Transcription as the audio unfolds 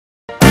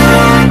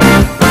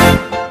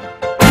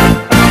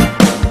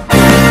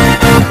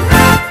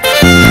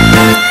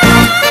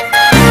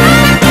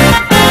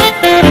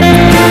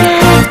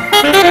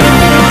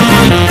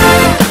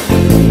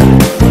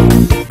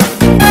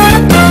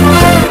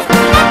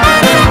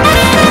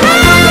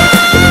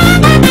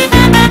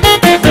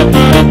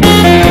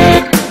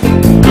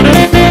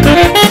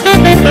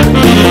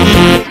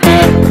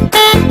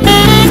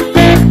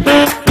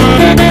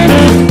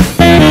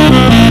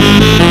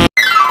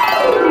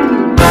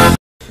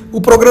O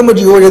programa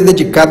de hoje é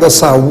dedicado à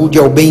saúde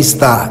e ao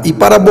bem-estar, e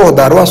para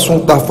abordar o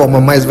assunto da forma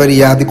mais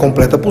variada e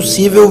completa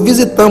possível,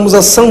 visitamos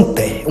a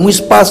SETE, um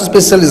espaço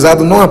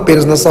especializado não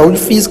apenas na saúde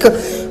física,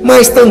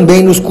 mas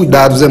também nos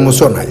cuidados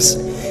emocionais.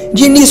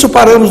 De início,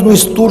 paramos no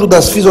estudo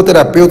das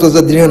fisioterapeutas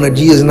Adriane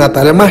Dias e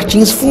Nathália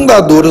Martins,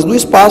 fundadoras do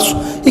espaço,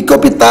 e que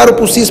optaram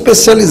por se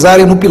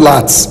especializarem no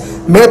Pilates,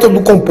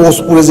 método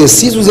composto por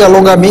exercícios e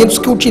alongamentos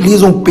que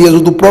utilizam o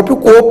peso do próprio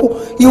corpo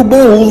e o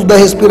bom uso da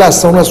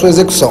respiração na sua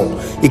execução,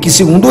 e que,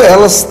 segundo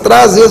elas,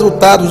 traz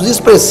resultados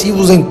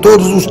expressivos em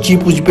todos os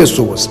tipos de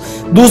pessoas,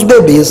 dos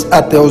bebês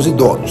até os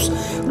idosos.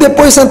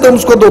 Depois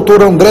sentamos com a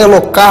doutora André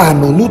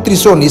Locarno,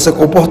 nutricionista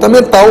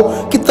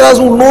comportamental, que traz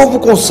um novo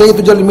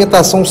conceito de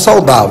alimentação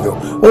saudável,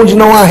 onde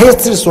não há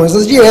restrições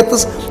nas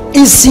dietas,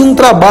 e sim um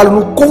trabalho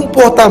no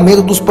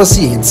comportamento dos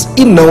pacientes,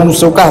 e não no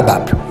seu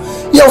cardápio.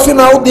 E ao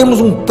final demos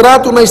um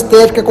trato na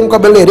estética com o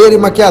cabeleireiro e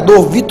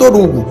maquiador Vitor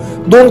Hugo,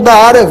 dono da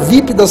área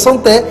VIP da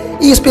SETE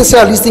e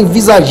especialista em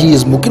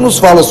visagismo, que nos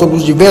fala sobre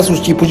os diversos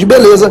tipos de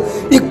beleza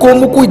e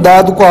como o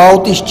cuidado com a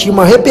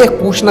autoestima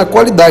repercute na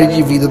qualidade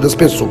de vida das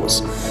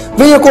pessoas.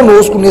 Venha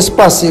conosco nesse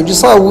passeio de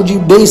saúde,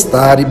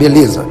 bem-estar e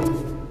beleza.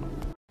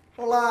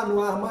 Olá,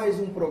 no ar mais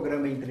um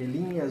programa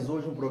Entrelinhas,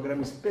 hoje um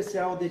programa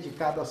especial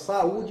dedicado à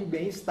saúde e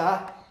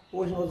bem-estar.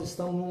 Hoje nós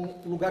estamos num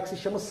lugar que se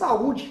chama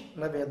Saúde,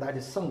 na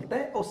verdade,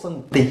 SETE ou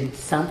SETE?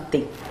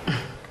 SETE.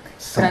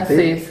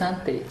 Francês,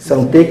 SETE.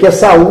 SETE, que é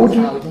saúde,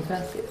 Saúde em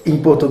francês. em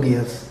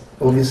português,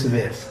 ou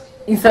vice-versa.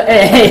 Isso,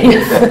 é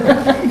isso.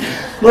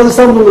 Nós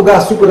estamos num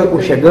lugar super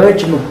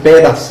aconchegante, no pé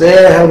da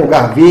serra, um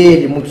lugar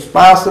verde, muitos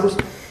pássaros,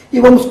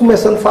 e vamos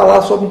começando a falar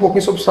um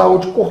pouquinho sobre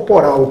saúde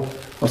corporal.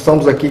 Nós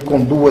estamos aqui com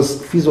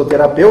duas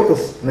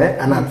fisioterapeutas, né?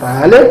 A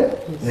Nathália,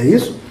 é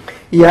isso?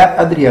 E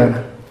a Adriane.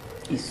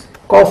 Isso.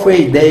 Qual foi a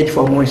ideia de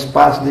formar um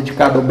espaço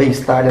dedicado ao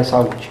bem-estar e à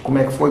saúde? Como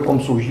é que foi,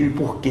 como surgiu e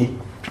por quê?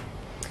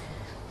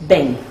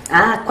 Bem,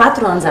 há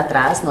 4 anos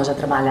atrás nós já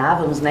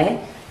trabalhávamos, né,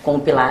 com o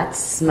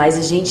Pilates, mas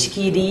a gente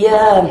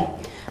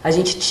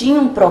tinha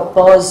um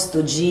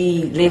propósito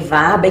de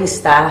levar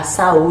bem-estar,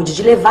 saúde,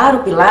 de levar o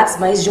Pilates,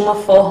 mas de uma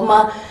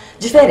forma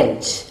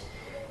diferente.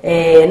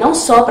 Não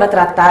só para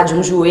tratar de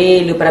um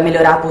joelho, para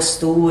melhorar a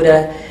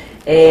postura.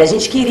 A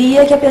gente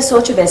queria que a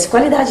pessoa tivesse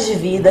qualidade de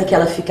vida, que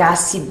ela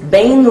ficasse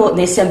bem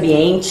nesse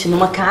ambiente,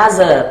 numa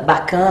casa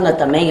bacana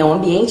também, é um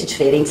ambiente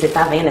diferente, você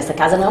está vendo, essa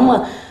casa não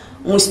é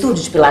um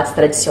estúdio de Pilates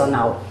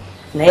tradicional,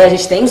 né? A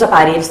gente tem os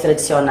aparelhos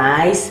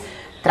tradicionais,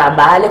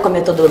 trabalha com a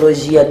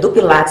metodologia do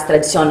Pilates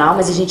tradicional,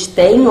 mas a gente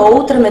tem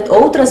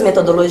outras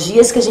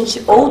metodologias,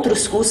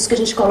 outros cursos que a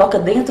gente coloca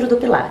dentro do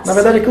Pilates. Na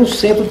verdade, aqui é um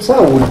centro de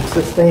saúde.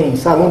 Vocês têm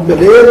salão de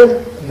beleza,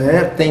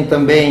 né? Tem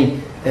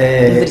também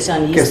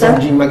questão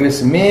de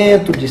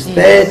emagrecimento, de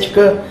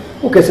estética. Isso.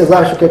 Porque vocês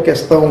acham que a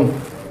questão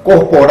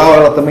corporal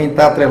ela também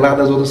está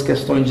atrelada às outras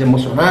questões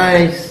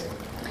emocionais?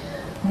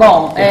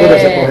 Bom,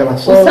 o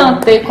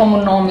SETE, como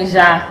o nome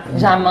já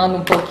manda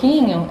um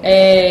pouquinho,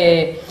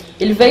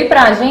 ele veio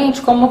para a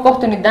gente como uma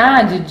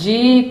oportunidade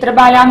de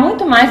trabalhar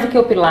muito mais do que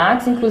o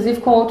Pilates,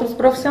 inclusive com outros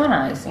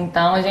profissionais.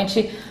 Então,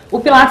 o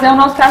Pilates é o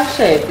nosso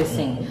carro-chefe,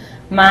 assim.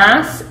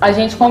 Mas a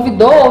gente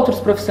convidou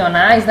outros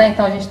profissionais, né?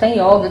 Então a gente tem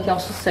yoga, que é um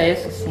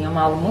sucesso, assim, é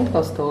uma aula muito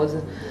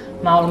gostosa,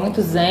 uma aula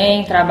muito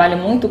zen, trabalha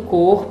muito o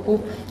corpo,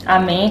 a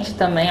mente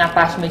também, a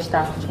parte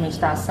de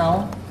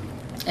meditação.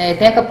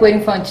 Tem a capoeira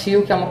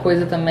infantil, que é uma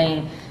coisa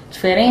também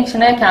diferente,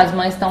 né? Que as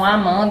mães estão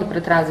amando para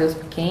trazer os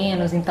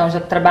pequenos, então já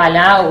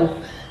trabalhar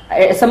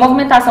essa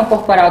movimentação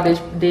corporal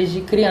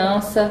desde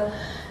criança.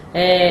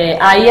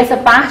 Aí essa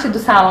parte do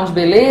salão de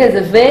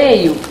beleza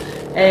veio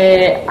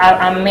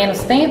há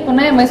menos tempo,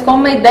 né? Mas com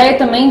uma ideia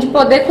também de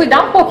poder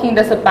cuidar um pouquinho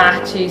dessa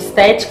parte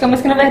estética,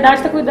 mas que na verdade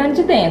está cuidando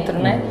de dentro,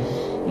 né?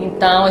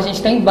 Então a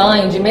gente tem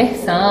banho de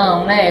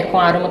imersão, né? Com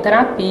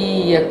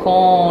aromaterapia,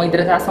 com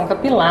hidratação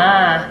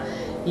capilar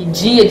e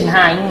dia de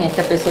rainha,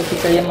 que a pessoa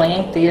fica aí a manhã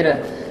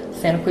inteira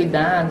sendo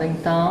cuidada.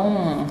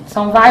 Então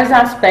são vários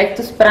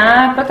aspectos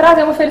para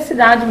trazer uma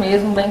felicidade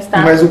mesmo, um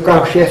bem-estar. Mas o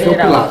carro-chefe é o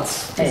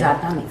Pilates.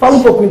 Exatamente. Fala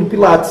um pouquinho do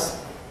Pilates.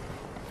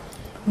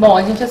 Bom,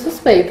 a gente é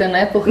suspeita,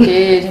 né?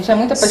 Porque a gente é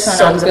muito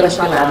apaixonado pelo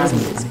Pilates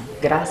mesmo.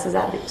 Graças a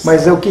Deus.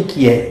 Mas o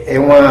que é? É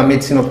uma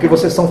medicina, porque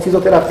vocês são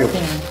fisioterapeutas.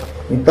 Sim.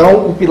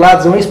 Então, o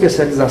Pilates é uma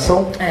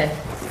especialização?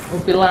 O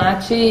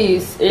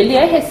Pilates, ele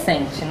é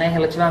recente, né?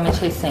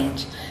 Relativamente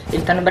recente.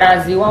 Ele está no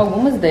Brasil há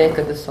algumas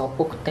décadas só,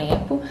 pouco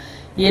tempo.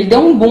 E ele deu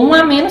um boom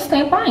há menos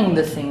tempo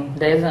ainda, assim,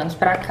 10 anos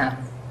para cá.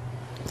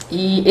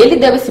 E ele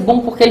deu esse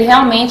boom porque ele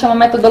realmente é uma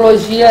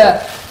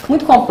metodologia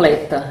muito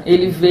completa.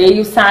 Ele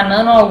veio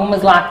sanando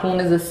algumas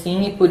lacunas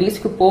assim, e por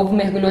isso que o povo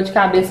mergulhou de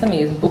cabeça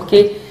mesmo.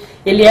 Porque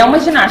ele é uma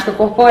ginástica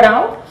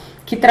corporal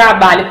que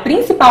trabalha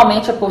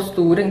principalmente a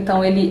postura.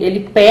 Então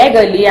ele pega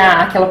ali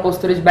aquela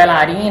postura de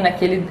bailarina,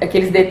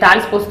 aqueles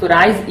detalhes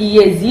posturais e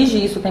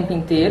exige isso o tempo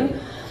inteiro.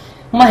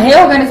 Uma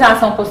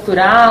reorganização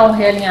postural, um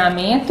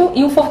realinhamento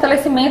e um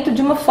fortalecimento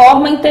de uma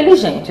forma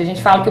inteligente. A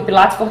gente fala que o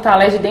Pilates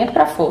fortalece de dentro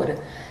para fora.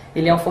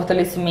 Ele é um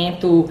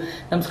fortalecimento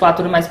da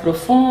musculatura mais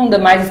profunda,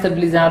 mais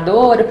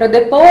estabilizadora, para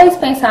depois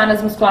pensar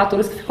nas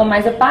musculaturas que ficam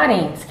mais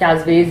aparentes, que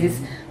às vezes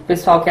o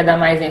pessoal quer dar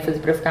mais ênfase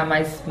para ficar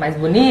mais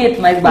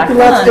bonito, mais bacana. O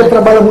Pilates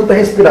trabalha muito a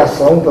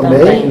respiração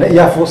também. Né? E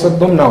a força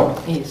abdominal.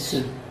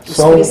 Isso.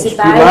 São os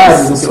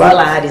principais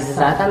pilares,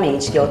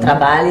 exatamente, que é o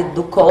trabalho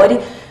do core,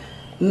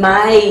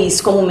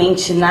 mais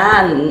comumente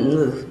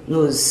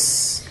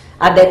nos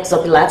adeptos ao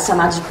Pilates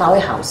chamados de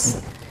powerhouse,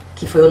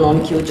 que foi o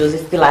nome que o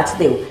Joseph Pilates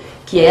deu,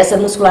 que é essa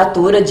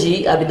musculatura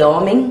de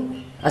abdômen,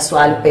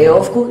 assoalho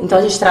pélvico. Então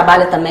a gente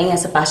trabalha também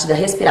essa parte da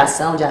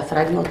respiração,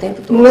 diafragma o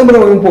tempo todo. Não lembra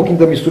um pouquinho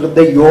da mistura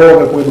da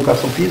yoga com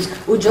educação física?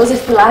 O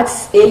Joseph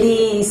Pilates,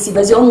 ele se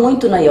baseou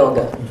muito na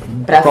yoga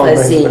para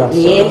fazer.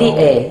 E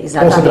ele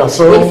exatamente.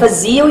 Concentração. Ele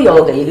fazia o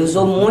yoga, ele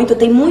usou muito,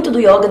 tem muito do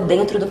yoga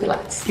dentro do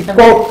Pilates. E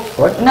qual?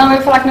 Não, eu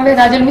ia falar que na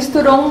verdade ele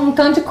misturou um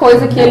tanto de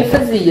coisa que ele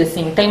fazia,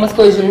 assim. Tem umas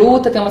coisas de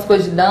luta, tem umas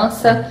coisas de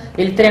dança.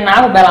 Ele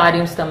treinava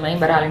bailarinos também,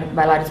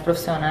 bailarinos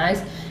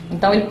profissionais.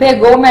 Então ele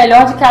pegou o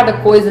melhor de cada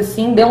coisa,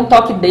 assim, deu um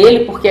toque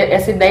dele, porque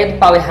essa ideia do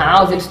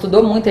powerhouse, ele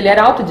estudou muito, ele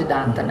era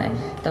autodidata, né?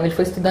 Então ele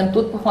foi estudando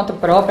tudo por conta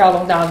própria ao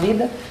longo da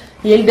vida.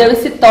 E ele deu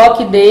esse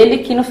toque dele,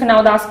 que no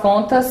final das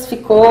contas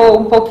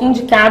ficou um pouquinho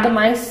de cada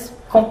mais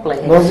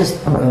completo.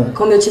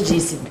 Como eu te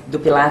disse, do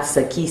Pilates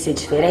aqui ser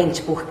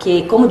diferente,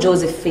 porque como o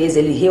Joseph fez,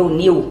 ele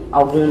reuniu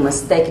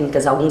algumas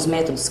técnicas, alguns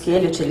métodos que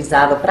ele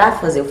utilizava para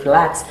fazer o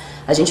Pilates.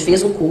 A gente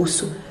fez um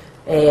curso,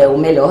 o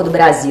melhor do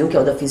Brasil, que é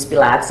o da Fiz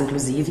Pilates,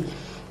 inclusive,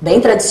 bem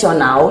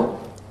tradicional,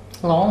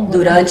 longo,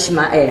 durante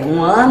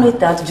um ano e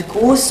tanto de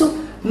curso,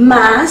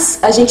 mas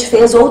a gente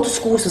fez outros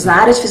cursos na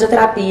área de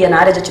fisioterapia, na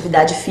área de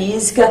atividade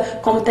física,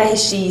 como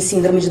TRX,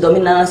 síndrome de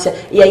dominância,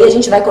 e aí a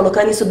gente vai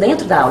colocando isso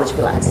dentro da aula de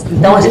Pilates.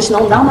 Então a gente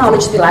não dá uma aula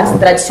de Pilates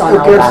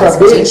tradicional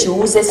básica, a gente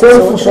usa esses outros.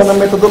 Como funciona a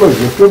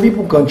metodologia? Porque eu vim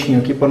para um cantinho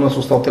aqui para não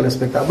assustar o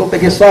telespectador,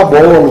 peguei só a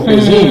bola, o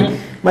pezinho,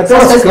 mas tem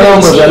umas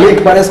camas ali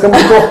que parece cama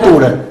de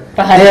tortura.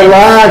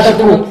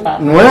 Elástico,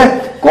 não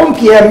é? Como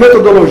que é a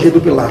metodologia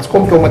do Pilates?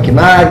 Como que é o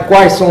maquinário?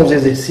 Quais são os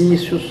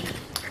exercícios?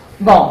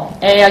 Bom,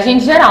 a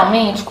gente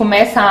geralmente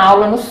começa a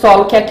aula no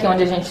solo, que é aqui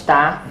onde a gente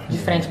está, de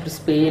frente para o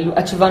espelho,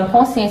 ativando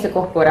consciência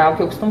corporal,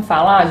 que eu costumo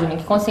falar, Juninho,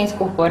 que consciência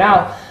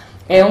corporal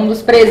é um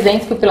dos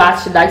presentes que o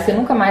Pilates te dá e você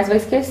nunca mais vai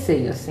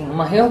esquecer, assim,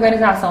 uma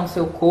reorganização do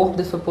seu corpo,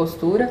 da sua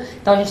postura.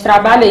 Então a gente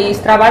trabalha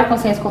isso, trabalha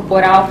consciência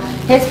corporal,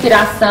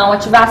 respiração,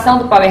 ativação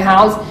do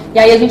powerhouse, e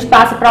aí a gente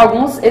passa para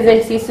alguns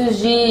exercícios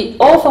de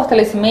ou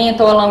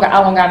fortalecimento ou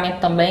alongamento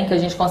também, que a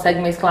gente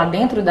consegue mesclar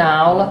dentro da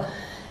aula,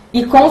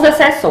 e com os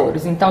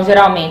acessórios. Então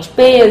geralmente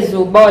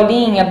peso,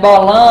 bolinha,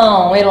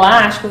 bolão,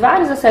 elástico,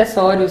 vários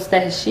acessórios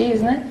TRX,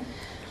 né?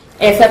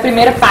 Essa é a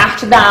primeira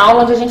parte da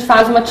aula, onde a gente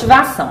faz uma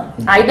ativação.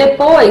 Aí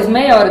depois,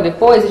 meia hora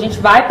depois, a gente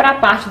vai para a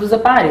parte dos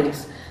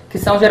aparelhos, que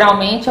são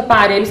geralmente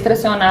aparelhos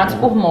tracionados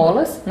por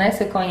molas, né?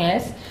 Você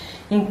conhece.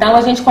 Então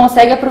a gente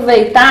consegue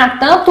aproveitar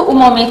tanto o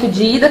momento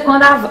de ida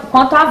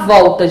quanto a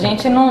volta. A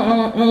gente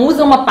não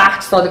usa uma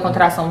parte só da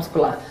contração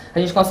muscular. A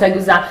gente consegue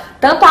usar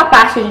tanto a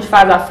parte que a gente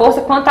faz a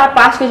força, quanto a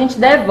parte que a gente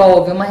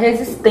devolve, uma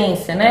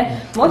resistência, né?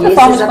 Uma outra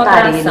forma de contração.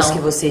 E esses aparelhos que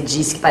você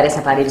disse que parecem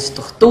aparelhos de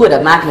tortura,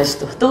 máquinas de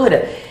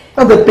tortura...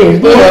 Não, depende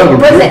do ângulo.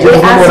 Pois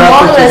as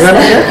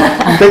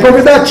molas... Não tem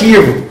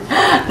convidativo.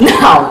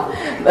 Não,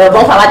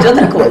 vamos falar de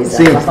outra coisa.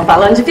 Sim. Nós estamos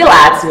falando de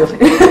Pilates, meu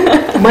filho.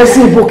 Mas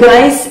sim, porque...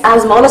 Mas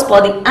as molas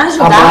podem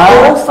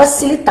ajudar ou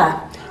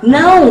facilitar.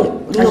 Não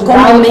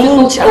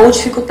comumente ou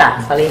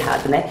dificultar. Falei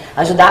errado, né?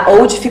 Ajudar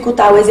ou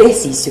dificultar o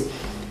exercício.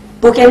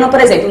 Porque, por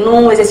exemplo,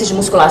 num exercício de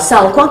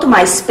musculação, quanto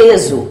mais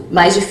peso,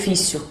 mais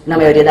difícil, na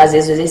maioria das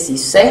vezes, o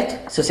exercício,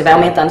 certo? Se você vai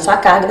aumentando sua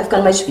carga, vai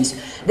ficando mais difícil.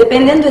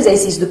 Dependendo do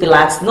exercício do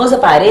Pilates nos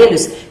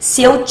aparelhos,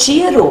 se eu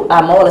tiro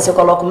a mola, se eu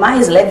coloco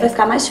mais leve, vai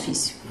ficar mais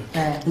difícil.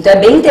 Então é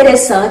bem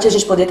interessante a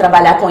gente poder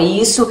trabalhar com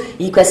isso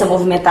e com essa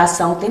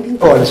movimentação o tempo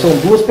inteiro. Olha, são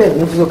duas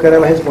perguntas, eu quero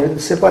ela respondida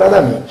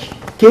separadamente.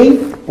 Quem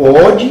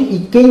pode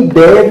e quem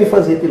deve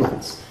fazer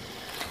Pilates?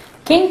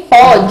 Quem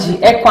pode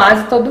é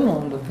quase todo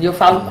mundo. E eu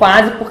falo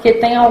quase porque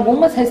tem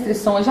algumas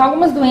restrições,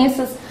 algumas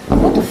doenças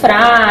muito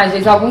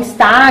frágeis, algum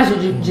estágio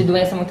de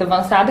doença muito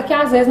avançada que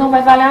às vezes não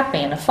vai valer a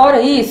pena.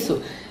 Fora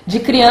isso, de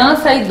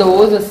criança a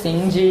idoso,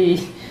 assim,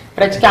 de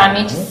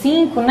praticamente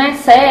 5, né,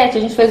 7,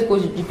 a gente fez o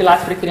curso de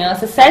Pilates para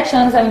criança, 7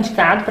 anos é o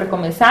indicado para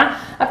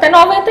começar, até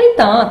 90 e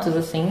tantos,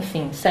 assim,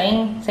 enfim,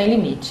 sem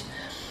limite.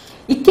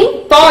 E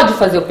quem pode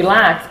fazer o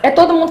Pilates é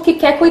todo mundo que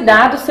quer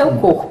cuidar do seu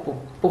corpo.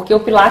 Porque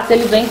o Pilates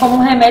ele vem como um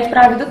remédio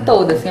para a vida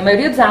toda. Assim, a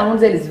maioria dos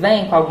alunos eles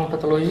vêm com alguma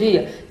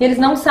patologia e eles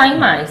não saem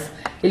mais.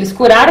 Eles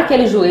curaram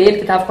aquele joelho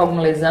que estava com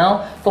alguma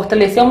lesão,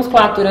 fortaleceu a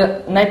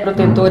musculatura, né,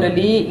 protetora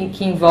ali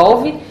que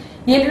envolve,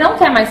 e ele não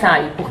quer mais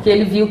sair, porque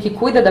ele viu que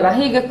cuida da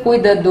barriga,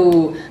 cuida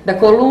da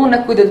coluna,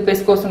 cuida do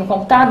pescoço no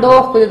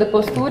computador, cuida da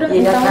postura. E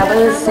ele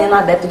acaba sendo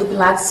adepto do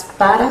Pilates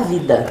para a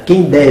vida.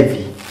 Quem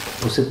deve?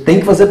 Você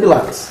tem que fazer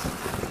Pilates.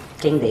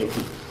 Quem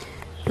deve?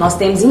 Nós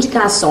temos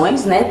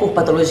indicações, né, por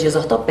patologias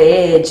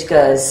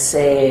ortopédicas,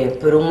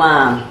 por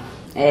uma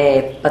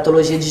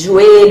patologia de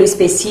joelho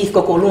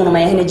específica, coluna, uma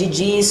hérnia de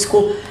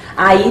disco.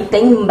 Aí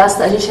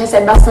a gente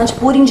recebe bastante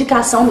por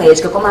indicação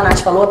médica. Como a Nath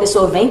falou, a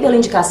pessoa vem pela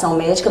indicação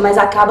médica, mas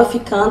acaba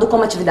ficando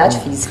como atividade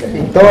física.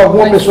 Então,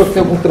 alguma pessoa que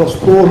tem algum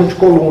transtorno de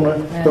coluna,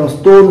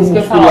 transtorno muscular... Isso que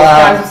eu falo,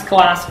 casos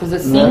clássicos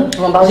assim, né?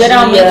 Lombalgia.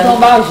 Geralmente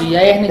lombalgia,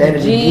 hérnia de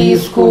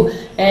disco,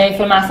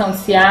 inflamação de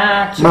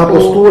ciático,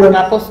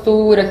 má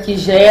postura, que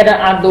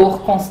gera a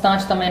dor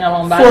constante também na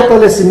lombar.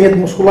 Fortalecimento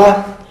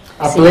muscular,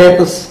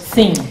 atletas.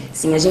 Sim.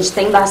 Sim, a gente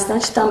tem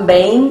bastante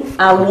também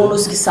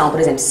alunos que são, por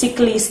exemplo,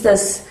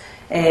 ciclistas,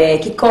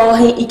 que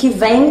correm e que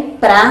vêm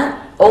para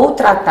ou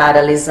tratar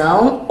a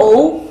lesão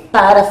ou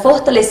para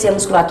fortalecer a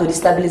musculatura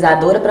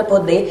estabilizadora para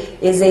poder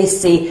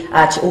exercer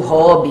o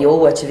hobby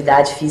ou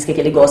atividade física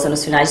que ele gosta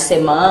nos finais de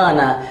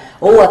semana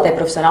ou até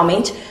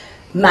profissionalmente,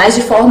 mas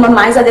de forma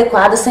mais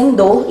adequada, sem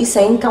dor e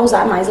sem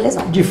causar mais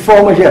lesão. De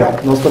forma geral,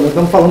 nós também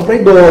estamos falando para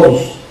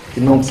idosos,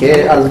 que não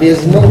quer, às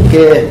vezes não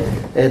quer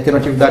ter uma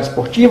atividade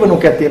esportiva, não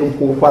quer ter um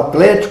corpo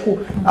atlético,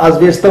 às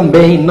vezes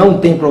também não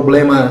tem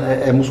problema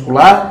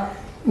muscular.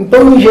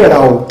 Então, em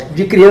geral,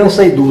 de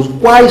criança a idoso,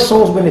 quais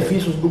são os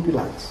benefícios do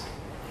Pilates?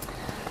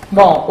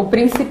 Bom, o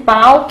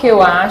principal que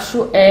eu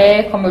acho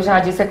é, como eu já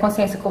disse, a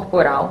consciência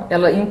corporal.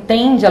 Ela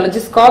entende, ela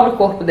descobre o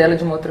corpo dela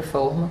de uma outra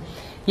forma.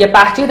 E a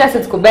partir dessa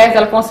descoberta,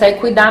 ela consegue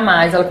cuidar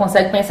mais, ela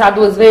consegue pensar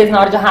 2 vezes na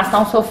hora de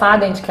arrastar um sofá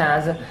dentro de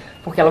casa.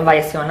 Porque ela vai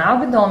acionar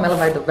o abdômen, ela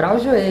vai dobrar o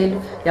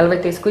joelho e ela vai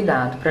ter esse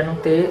cuidado para não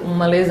ter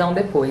uma lesão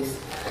depois.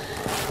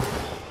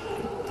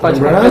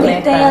 Pode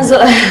complementar.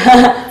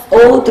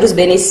 Tem outros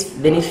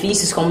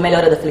benefícios, como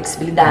melhora da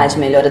flexibilidade,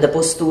 melhora da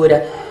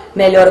postura,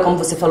 melhora, como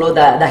você falou,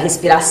 da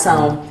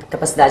respiração,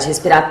 capacidade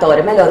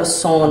respiratória, melhora o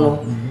sono.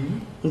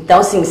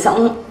 Então, assim,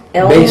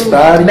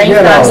 bem-estar em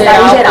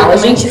geral. A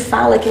gente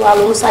fala que o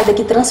aluno sai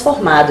daqui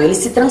transformado, ele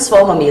se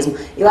transforma mesmo.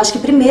 Eu acho que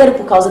primeiro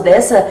por causa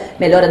dessa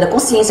melhora da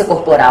consciência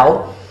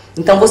corporal.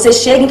 Então você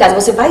chega em casa,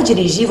 você vai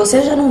dirigir,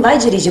 você já não vai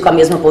dirigir com a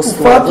mesma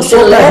postura. O fato você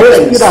de leva a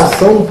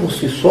respiração por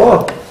si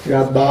só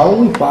já dá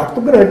um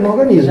impacto grande no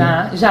organismo.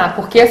 Já,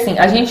 porque assim,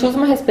 a gente usa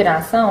uma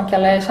respiração que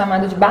ela é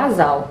chamada de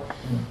basal,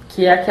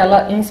 que é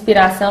aquela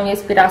inspiração e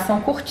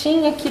expiração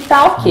curtinha que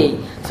tá ok.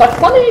 Só que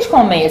quando a gente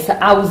começa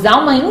a usar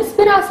uma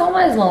inspiração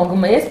mais longa,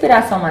 uma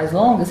expiração mais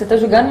longa, você está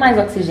jogando mais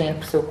oxigênio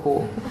pro seu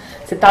corpo.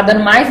 Você está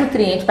dando mais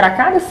nutriente para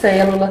cada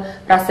célula,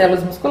 para as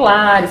células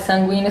musculares,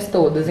 sanguíneas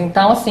todas.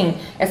 Então, assim,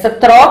 essa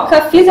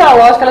troca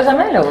fisiológica ela já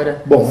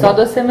melhora. Bom, só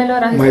de você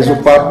melhorar a respiração. Mas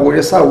o papo hoje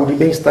é saúde e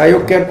bem-estar e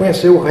eu quero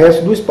conhecer o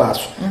resto do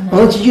espaço.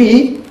 Antes de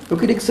ir, eu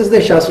queria que vocês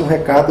deixassem um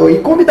recado aí,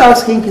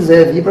 convidassem quem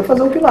quiser vir para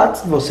fazer um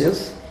Pilates de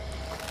vocês.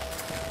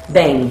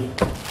 Bem,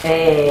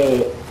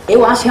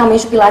 eu acho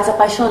realmente o Pilates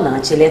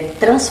apaixonante, ele é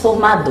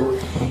transformador.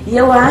 E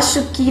eu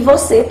acho que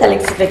você,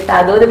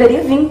 telespectador,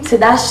 deveria vir, se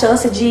dar a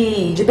chance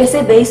de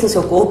perceber isso no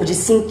seu corpo, de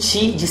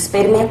sentir, de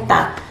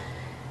experimentar.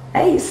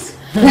 É isso.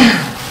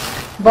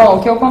 Bom, o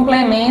que eu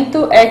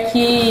complemento é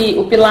que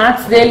o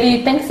Pilates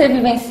dele tem que ser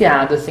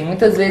vivenciado. Assim,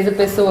 muitas vezes a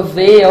pessoa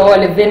vê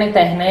na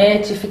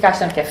internet, fica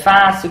achando que é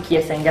fácil, que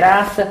é sem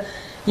graça.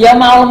 E é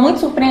uma aula muito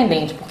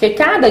surpreendente, porque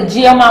cada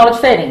dia é uma aula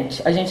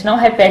diferente. A gente não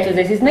repete o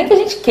exercício, nem que a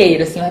gente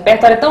queira, assim, o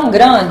repertório é tão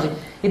grande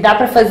e dá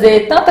para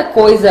fazer tanta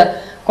coisa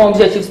com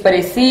objetivos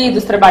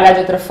parecidos, trabalhar de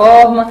outra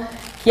forma,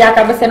 que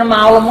acaba sendo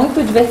uma aula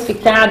muito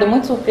diversificada,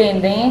 muito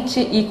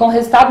surpreendente e com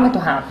resultado muito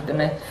rápido,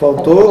 né?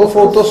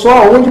 Faltou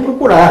só onde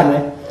procurar,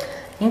 né?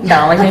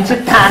 Então, a gente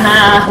tá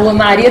na Rua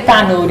Maria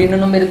Tanuri, no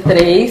número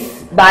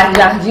 3, bairro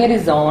Jardim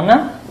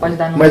Arizona. Pode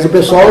dar Mas o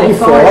pessoal de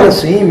fora,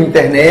 assim, na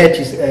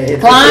internet,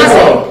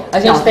 claro, a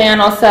gente tem a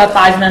nossa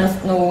página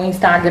no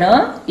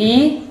Instagram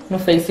e no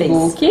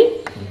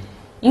Facebook.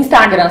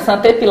 Instagram,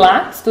 Santé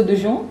Pilates, tudo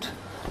junto.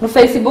 No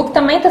Facebook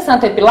também tá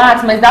Santé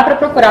Pilates, mas dá para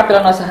procurar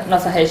pela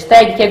nossa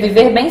hashtag, que é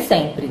Viver Bem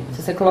Sempre.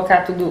 Se você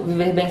colocar tudo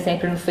Viver Bem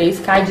Sempre no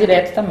Face, cai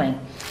direto também.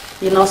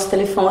 E nosso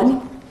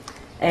telefone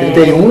é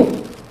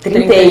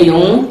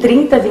 31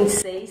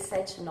 3026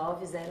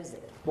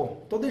 7900. Bom,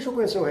 então deixa eu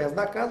conhecer o resto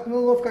da casa, porque eu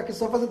não vou ficar aqui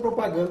só fazendo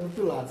propaganda do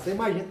Pilates. Você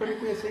imagina para me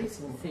conhecer em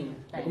cima. Sim.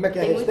 Como é que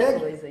é a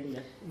hashtag?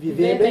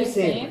 Viver bem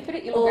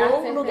sempre e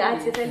lugar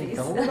de ser feliz.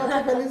 Então, lugar de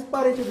ser feliz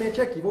aparentemente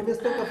aqui. Vamos ver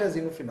se tem um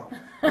cafezinho no final.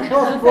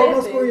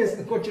 Nós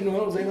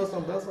continuamos aí nossa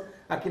dança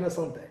aqui na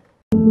Santé.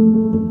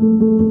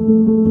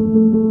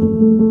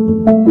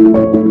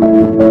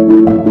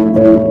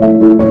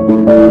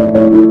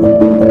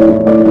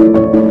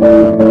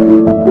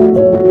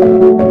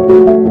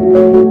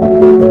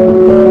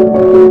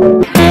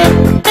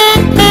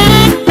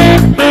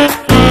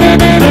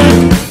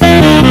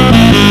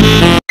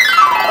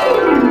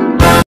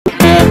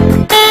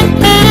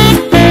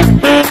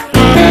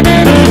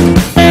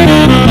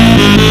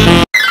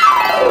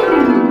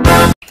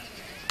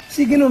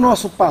 Seguindo o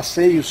nosso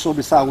passeio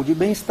sobre saúde e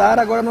bem-estar,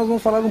 agora nós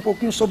vamos falar um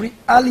pouquinho sobre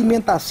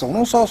alimentação.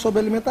 Não só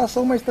sobre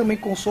alimentação, mas também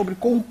sobre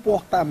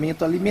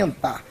comportamento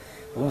alimentar.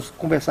 Vamos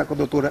conversar com a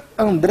doutora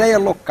Andréia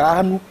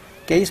Locarno,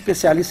 que é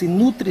especialista em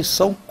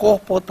nutrição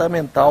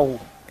comportamental.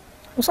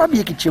 Não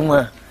sabia que tinha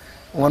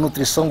uma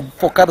nutrição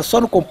focada só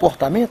no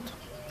comportamento?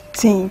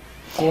 Sim.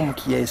 Como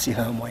que é esse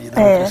ramo aí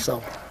da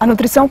nutrição? A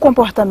nutrição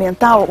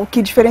comportamental, o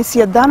que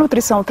diferencia da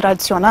nutrição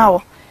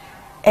tradicional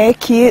é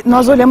que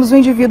nós olhamos o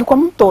indivíduo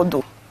como um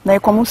todo, né,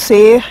 como um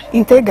ser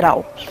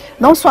integral.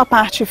 Não só a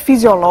parte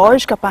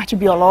fisiológica, a parte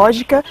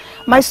biológica,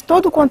 mas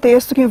todo o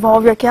contexto que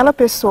envolve aquela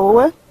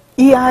pessoa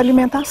e a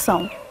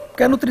alimentação.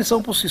 Porque a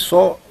nutrição por si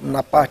só,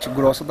 na parte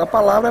grossa da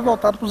palavra, é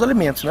voltada para os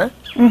alimentos, né?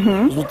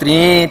 Os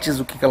nutrientes,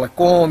 o que ela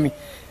come,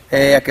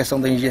 a questão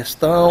da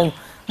ingestão.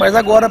 Mas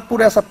agora,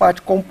 por essa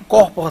parte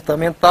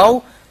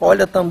comportamental,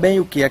 olha também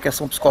o que? A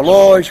questão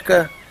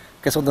psicológica,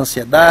 a questão da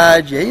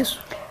ansiedade, é isso?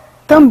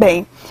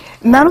 Também.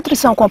 Na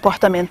nutrição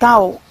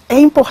comportamental, é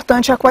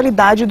importante a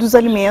qualidade dos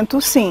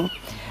alimentos, sim.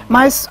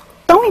 Mas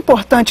tão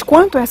importante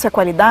quanto essa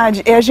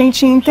qualidade é a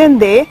gente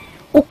entender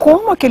o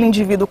como aquele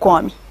indivíduo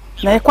come,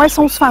 né? Quais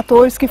são os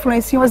fatores que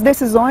influenciam as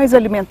decisões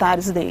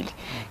alimentares dele.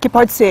 Que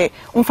pode ser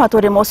um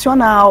fator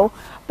emocional,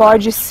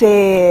 pode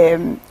ser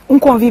um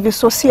convívio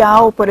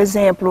social, por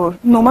exemplo,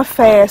 numa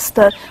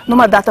festa,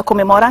 numa data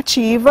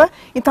comemorativa.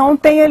 Então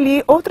tem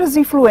ali outras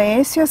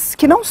influências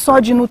que não só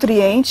de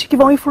nutriente, que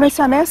vão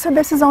influenciar nessa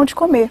decisão de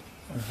comer.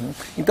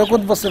 Então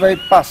quando você vai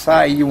passar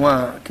aí o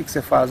que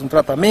você faz? Um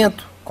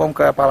tratamento? Como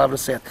que é a palavra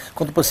certa?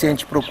 Quando o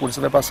paciente procura,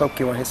 você vai passar o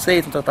quê? Uma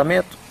receita, um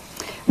tratamento?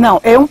 Não,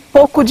 é um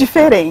pouco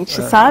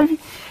diferente, sabe?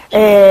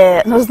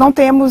 Nós não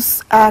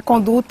temos a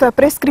conduta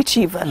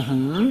prescritiva,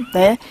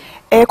 né?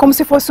 É como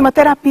se fosse uma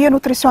terapia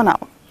nutricional.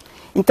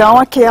 Então,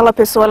 aquela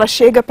pessoa, ela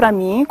chega para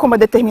mim com uma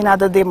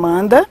determinada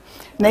demanda,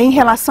 né, em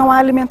relação à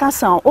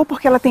alimentação. Ou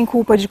porque ela tem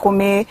culpa de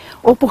comer,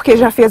 ou porque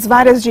já fez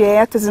várias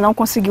dietas e não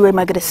conseguiu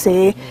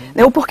emagrecer,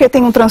 né, ou porque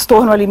tem um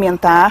transtorno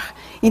alimentar.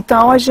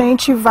 Então, a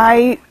gente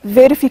vai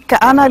verificar,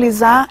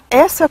 analisar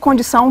essa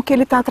condição que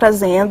ele está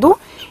trazendo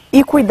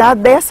e cuidar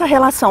dessa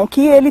relação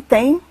que ele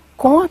tem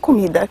com a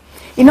comida.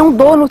 E não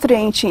do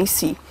nutriente em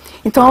si.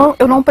 Então,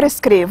 eu não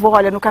prescrevo,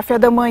 olha, no café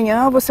da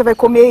manhã você vai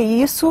comer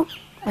isso,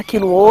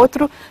 aquilo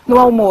outro, no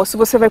almoço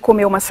você vai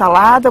comer uma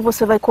salada,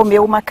 você vai comer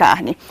uma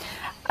carne.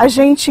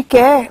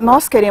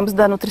 Nós queremos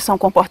da nutrição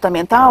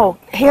comportamental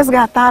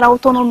resgatar a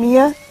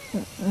autonomia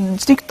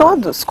de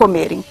todos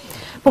comerem.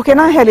 Porque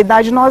na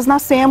realidade nós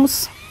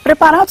nascemos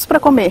preparados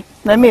para comer,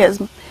 não é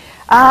mesmo?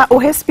 O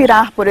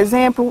respirar, por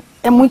exemplo,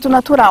 é muito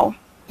natural.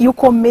 E o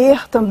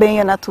comer também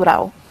é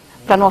natural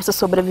para a nossa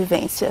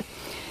sobrevivência.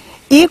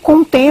 E com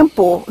o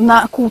tempo,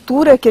 na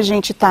cultura que a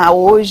gente está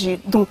hoje,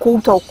 de um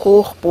culto ao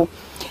corpo,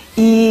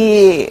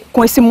 e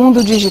com esse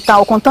mundo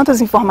digital, com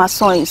tantas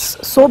informações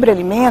sobre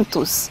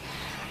alimentos,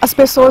 as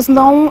pessoas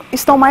não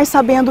estão mais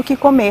sabendo o que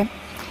comer.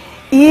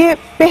 E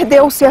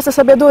perdeu-se essa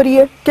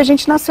sabedoria que a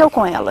gente nasceu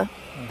com ela.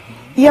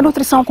 E a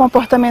nutrição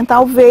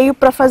comportamental veio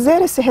para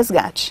fazer esse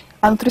resgate.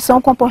 A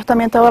nutrição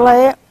comportamental, ela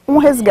é um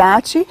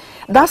resgate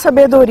da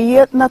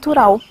sabedoria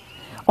natural,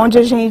 onde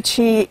a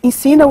gente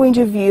ensina o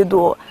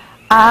indivíduo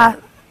a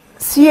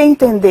se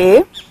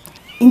entender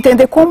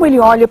como ele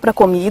olha para a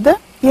comida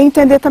e a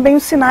entender também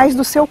os sinais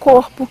do seu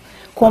corpo,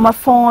 como a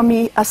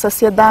fome, a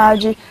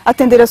saciedade,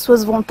 atender às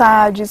suas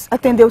vontades,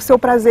 atender o seu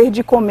prazer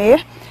de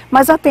comer,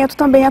 mas atento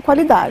também à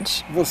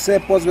qualidade. Você é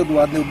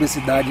pós-graduado em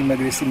obesidade,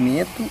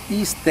 emagrecimento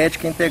e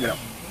estética integral.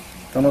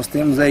 Então nós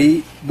temos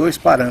aí dois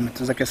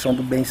parâmetros, a questão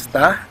do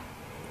bem-estar,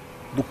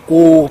 do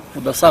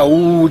corpo, da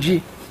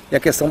saúde e a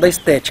questão da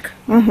estética,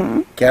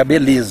 que é a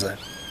beleza,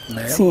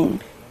 né? Sim.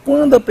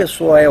 Quando a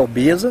pessoa é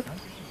obesa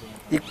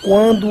e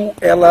quando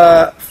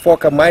ela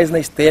foca mais na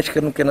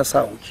estética do que na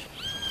saúde?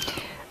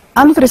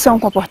 A nutrição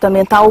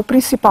comportamental, o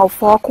principal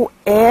foco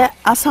é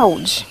a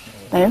saúde,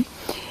 né?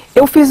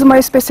 Eu fiz uma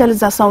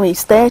especialização em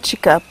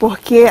estética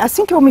porque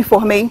assim que eu me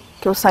formei,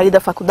 que eu saí da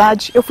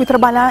faculdade, eu fui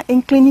trabalhar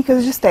em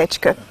clínicas de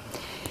estética.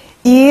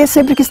 E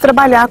sempre quis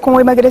trabalhar com o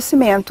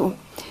emagrecimento.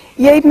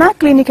 E aí, na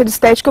clínica de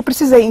estética, eu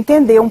precisei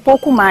entender um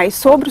pouco mais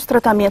sobre os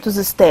tratamentos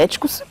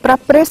estéticos para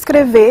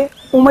prescrever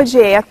uma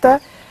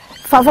dieta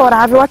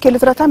favorável àquele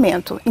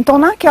tratamento. Então,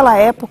 naquela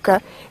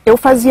época, eu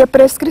fazia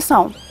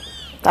prescrição,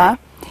 tá?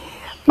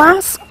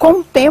 Mas, com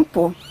o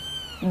tempo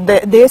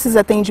desses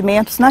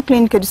atendimentos na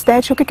clínica de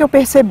estética, o que eu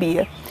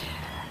percebia?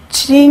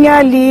 Tinha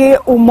ali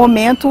o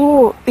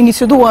momento,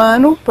 início do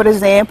ano, por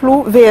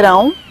exemplo,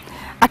 verão,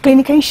 a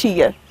clínica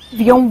enchia.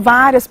 Vinham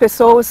várias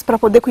pessoas para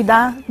poder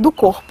cuidar do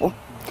corpo.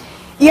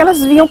 E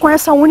elas vinham com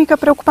essa única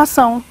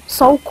preocupação,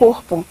 só o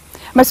corpo.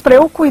 Mas para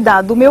eu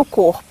cuidar do meu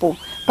corpo,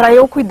 para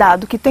eu cuidar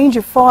do que tem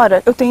de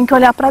fora, eu tenho que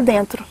olhar para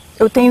dentro.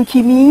 Eu tenho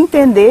que me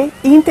entender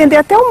e entender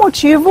até o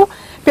motivo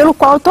pelo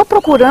qual eu estou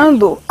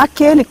procurando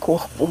aquele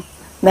corpo,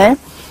 né?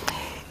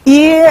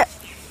 E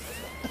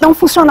não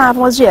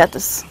funcionavam as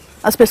dietas.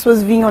 As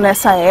pessoas vinham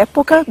nessa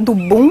época do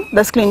boom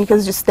das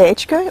clínicas de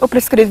estética, eu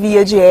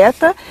prescrevia a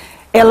dieta,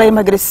 ela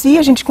emagrecia,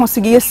 a gente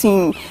conseguia,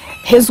 assim,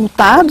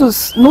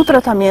 resultados no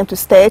tratamento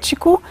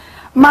estético,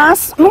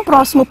 mas no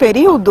próximo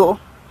período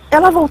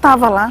ela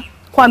voltava lá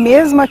com a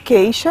mesma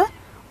queixa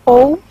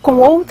ou com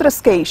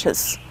outras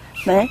queixas,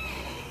 né?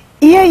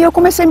 E aí eu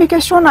comecei a me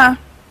questionar,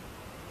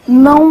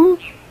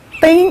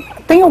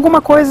 tem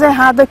alguma coisa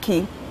errada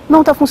aqui,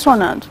 não está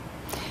funcionando.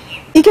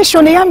 E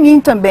questionei a mim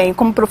também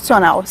como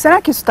profissional,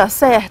 será que isso está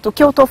certo? O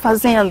que eu estou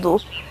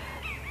fazendo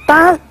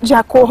está de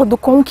acordo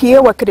com o que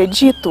eu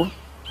acredito,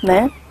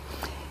 né?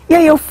 E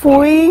aí eu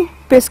fui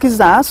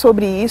pesquisar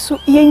sobre isso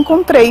e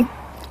encontrei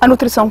a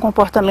nutrição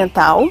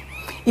comportamental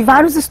e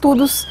vários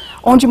estudos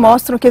onde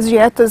mostram que as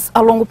dietas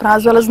a longo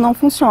prazo elas não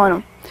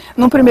funcionam.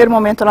 Num primeiro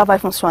momento ela vai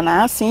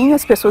funcionar, sim,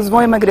 as pessoas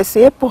vão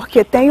emagrecer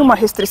porque tem uma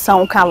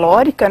restrição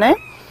calórica, né?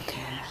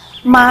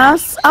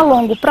 Mas a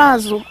longo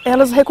prazo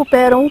elas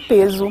recuperam o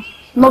peso.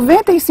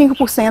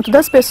 95%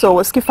 das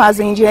pessoas que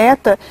fazem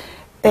dieta,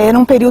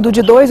 num período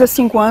de 2 a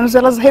 5 anos,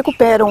 elas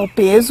recuperam o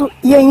peso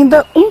e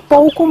ainda um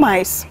pouco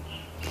mais.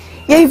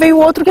 E aí veio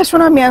outro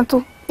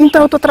questionamento.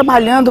 Então eu estou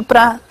trabalhando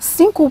para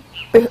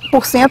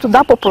 5%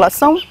 da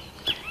população?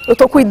 Eu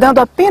estou cuidando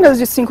apenas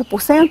de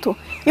 5%?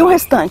 E o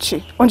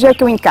restante? Onde é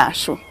que eu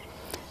encaixo?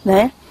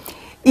 Né?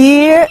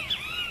 E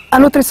a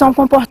nutrição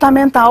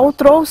comportamental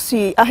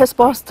trouxe a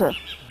resposta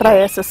para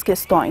essas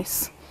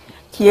questões.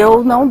 Que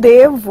eu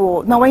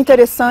não é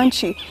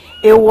interessante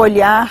eu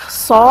olhar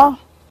só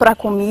para a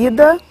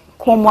comida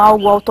como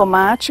algo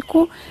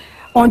automático,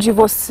 onde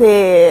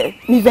você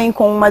me vem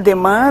com uma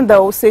demanda,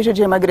 ou seja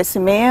de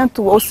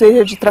emagrecimento, ou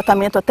seja de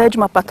tratamento até de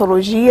uma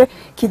patologia,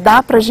 que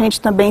dá para a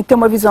gente também ter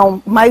uma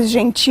visão mais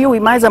gentil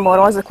e mais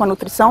amorosa com a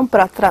nutrição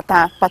para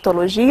tratar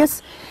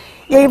patologias.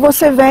 E aí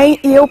você vem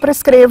e eu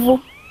prescrevo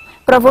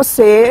para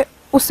você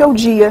o seu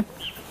dia.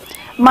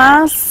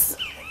 Mas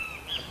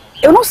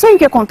eu não sei o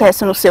que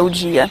acontece no seu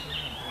dia,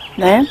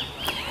 né?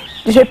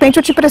 De repente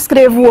eu te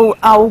prescrevo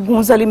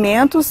alguns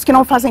alimentos que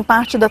não fazem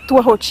parte da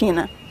tua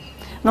rotina.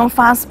 Não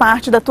faz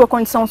parte da tua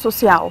condição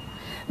social,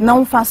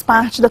 não faz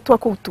parte da tua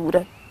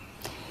cultura.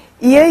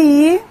 E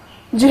aí,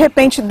 de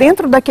repente,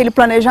 dentro daquele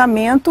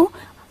planejamento,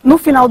 no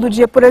final do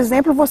dia, por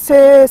exemplo,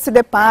 você se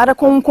depara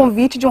com um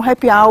convite de um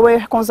happy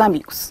hour com os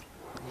amigos.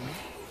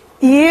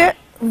 E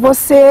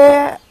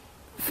você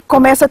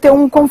começa a ter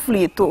um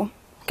conflito.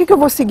 O que eu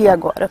vou seguir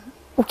agora?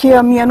 O que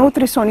a minha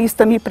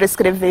nutricionista me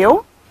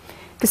prescreveu,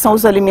 que são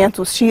os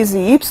alimentos X e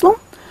Y,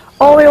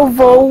 ou eu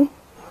vou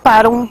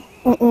para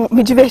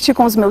me divertir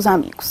com os meus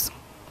amigos.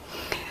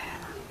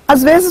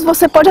 Às vezes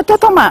você pode até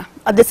tomar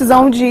a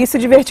decisão de se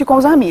divertir com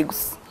os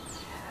amigos.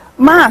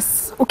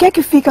 Mas, o que é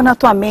que fica na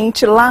tua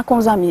mente lá com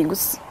os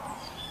amigos?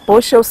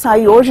 Poxa, eu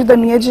saí hoje da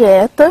minha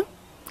dieta,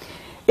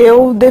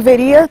 eu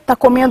deveria estar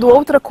comendo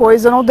outra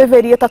coisa, eu não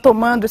deveria estar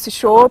tomando esse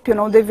chopp, eu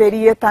não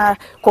deveria estar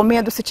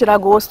comendo esse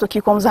tiragosto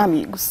aqui com os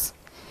amigos.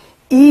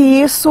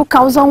 E isso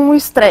causa um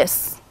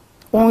estresse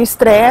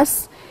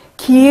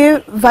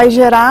que vai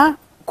gerar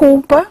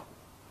culpa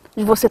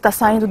de você estar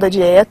saindo da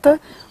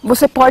dieta.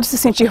 Você pode se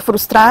sentir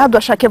frustrado,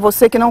 achar que é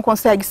você que não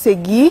consegue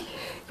seguir,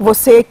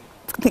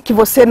 que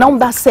você não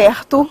dá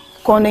certo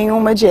com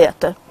nenhuma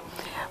dieta.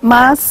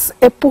 Mas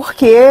é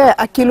porque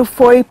aquilo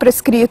foi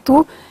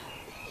prescrito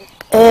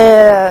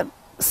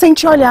sem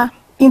te olhar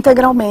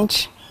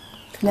integralmente.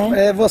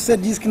 Né? Você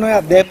diz que não é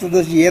adepto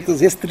das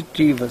dietas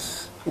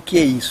restritivas. O que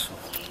é isso?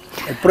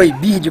 É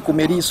proibir de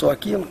comer isso ou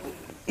aquilo?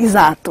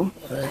 Exato.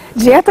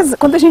 Dietas,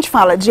 quando a gente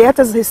fala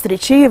dietas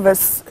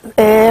restritivas,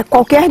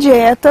 qualquer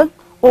dieta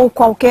ou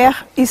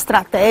qualquer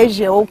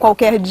estratégia ou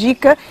qualquer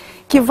dica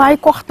que vai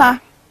cortar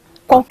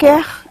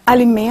qualquer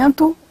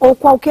alimento ou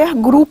qualquer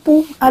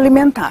grupo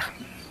alimentar.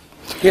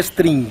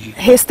 Restringe.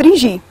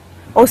 Restringir.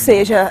 Ou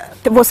seja,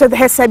 você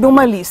recebe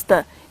uma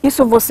lista.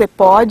 Isso você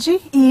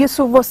pode e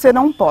isso você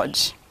não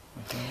pode.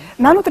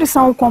 Na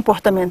nutrição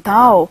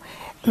comportamental,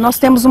 nós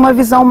temos uma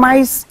visão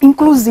mais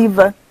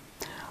inclusiva,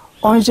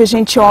 onde a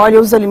gente olha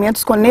os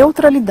alimentos com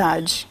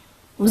neutralidade.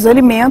 Os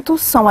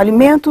alimentos são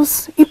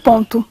alimentos e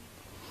ponto.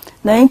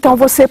 Né? Então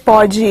você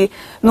pode,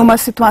 numa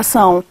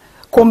situação,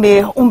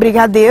 comer um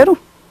brigadeiro,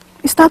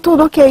 está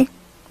tudo ok.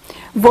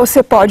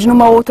 Você pode,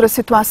 numa outra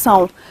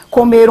situação,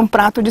 comer um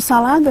prato de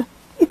salada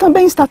e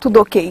também está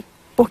tudo ok.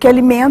 Porque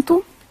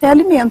alimento é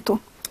alimento.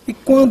 E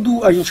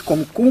quando a gente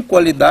come com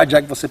qualidade,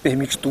 já que você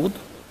permite tudo,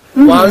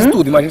 quase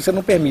tudo, imagina que você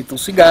não permite um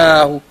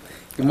cigarro,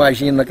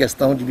 imagina a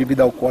questão de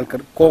bebida alcoólica,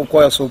 qual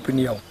é a sua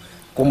opinião?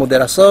 Com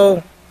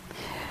moderação?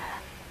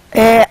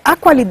 A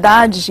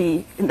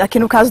qualidade, aqui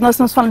no caso nós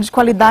estamos falando de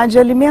qualidade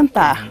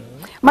alimentar,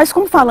 mas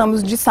como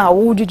falamos de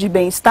saúde, de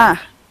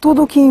bem-estar,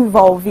 tudo que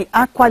envolve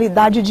a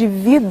qualidade de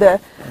vida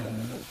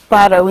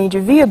para o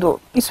indivíduo,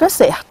 isso é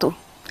certo.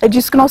 É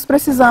disso que nós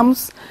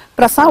precisamos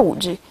para a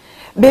saúde.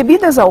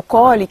 Bebidas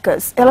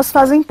alcoólicas, elas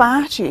fazem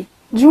parte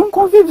de um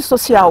convívio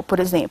social, por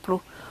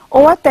exemplo,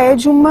 ou até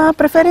de uma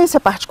preferência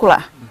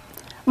particular.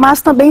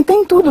 Mas também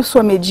tem tudo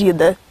sua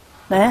medida,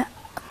 né?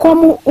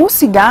 Como o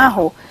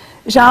cigarro,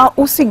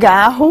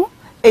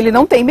 ele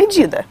não tem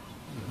medida,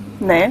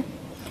 né?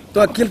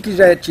 Então aquilo que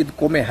já é tido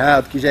como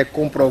errado, que já é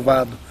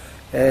comprovado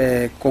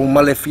como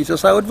malefício à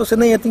saúde, você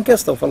nem entra em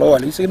questão. Fala,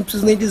 olha, isso aí não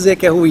precisa nem dizer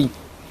que é ruim.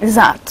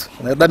 Exato.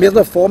 Da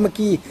mesma forma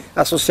que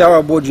associar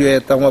uma boa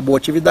dieta a uma boa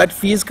atividade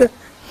física,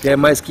 que é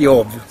mais que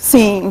óbvio.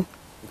 Sim.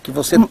 O que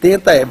você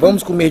tenta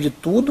vamos comer de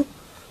tudo,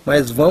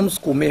 mas vamos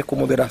comer com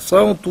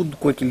moderação, tudo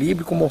com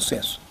equilíbrio e com bom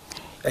senso.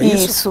 É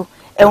isso? Isso.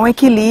 É um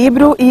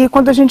equilíbrio e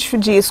quando a gente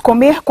diz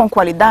comer com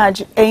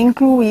qualidade, é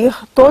incluir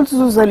todos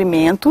os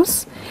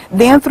alimentos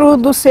dentro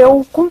do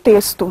seu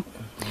contexto.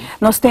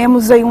 nós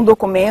temos aí um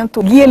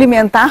documento, Guia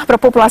Alimentar para a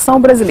População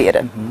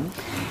Brasileira.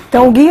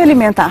 Então, o Guia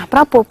Alimentar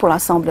para a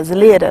População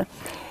Brasileira,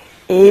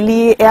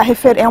 ele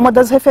é uma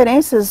das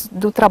referências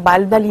do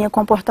trabalho da linha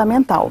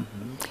comportamental.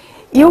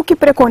 E o que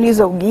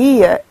preconiza o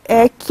guia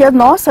é que a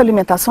nossa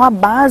alimentação, a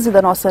base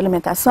da nossa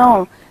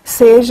alimentação,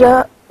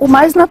 seja o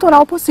mais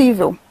natural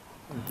possível,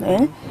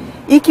 né?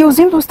 E que os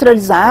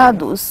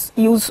industrializados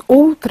e os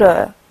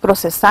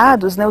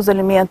ultraprocessados, né, os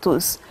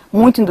alimentos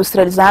muito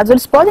industrializados,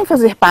 eles podem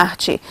fazer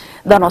parte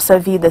da nossa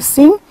vida,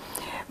 sim,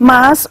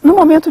 mas no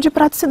momento de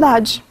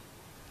praticidade.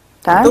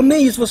 Tá? Então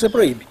nem isso você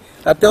proíbe.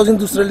 Até os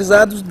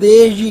industrializados,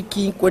 desde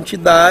que em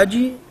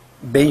quantidade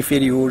bem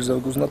inferiores a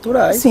alguns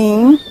naturais.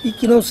 Sim. E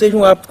que não seja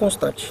um hábito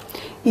constante.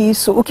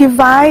 Isso. O que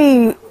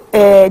vai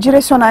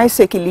direcionar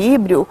esse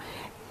equilíbrio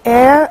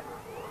é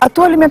a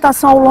tua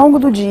alimentação ao longo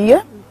do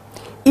dia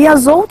e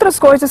as outras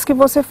coisas que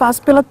você faz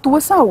pela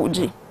tua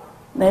saúde.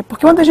 Né?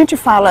 Porque quando a gente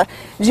fala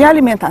de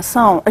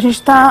alimentação, a gente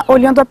está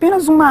olhando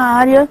apenas uma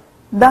área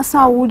da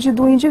saúde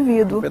do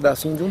indivíduo. Um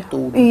pedacinho de um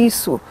todo.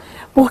 Isso.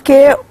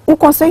 Porque o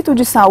conceito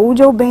de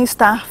saúde é o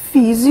bem-estar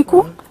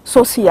físico,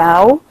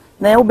 social,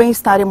 né, o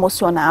bem-estar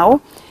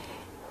emocional,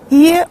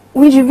 e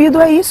o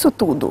indivíduo é isso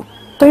tudo.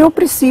 Então eu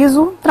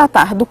preciso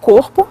tratar do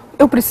corpo,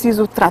 eu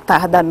preciso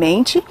tratar da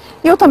mente,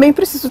 e eu também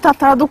preciso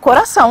tratar do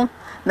coração,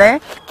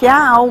 né, que é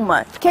a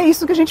alma, que é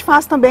isso que a gente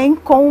faz também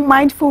com o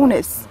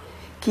mindfulness,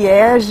 que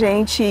é a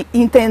gente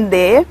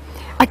entender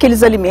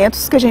aqueles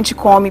alimentos que a gente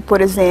come,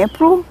 por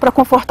exemplo, para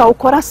confortar o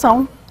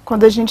coração,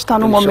 quando a gente está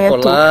num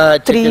momento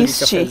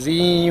triste. Aquele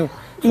cafezinho,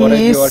 fora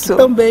de hora, que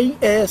também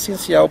é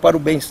essencial para o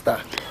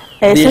bem-estar.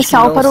 É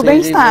essencial para o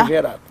bem-estar.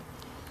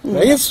 Não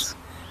é isso?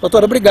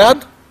 Doutora,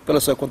 obrigado pela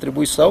sua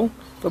contribuição.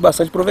 Foi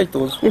bastante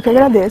proveitoso. Eu que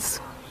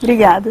agradeço.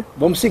 Obrigada.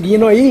 Vamos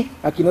seguindo aí,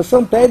 aqui na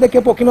Santé, e daqui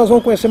a pouquinho nós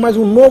vamos conhecer mais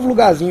um novo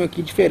lugarzinho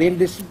aqui,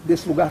 diferente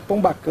desse lugar tão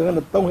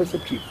bacana, tão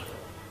receptivo.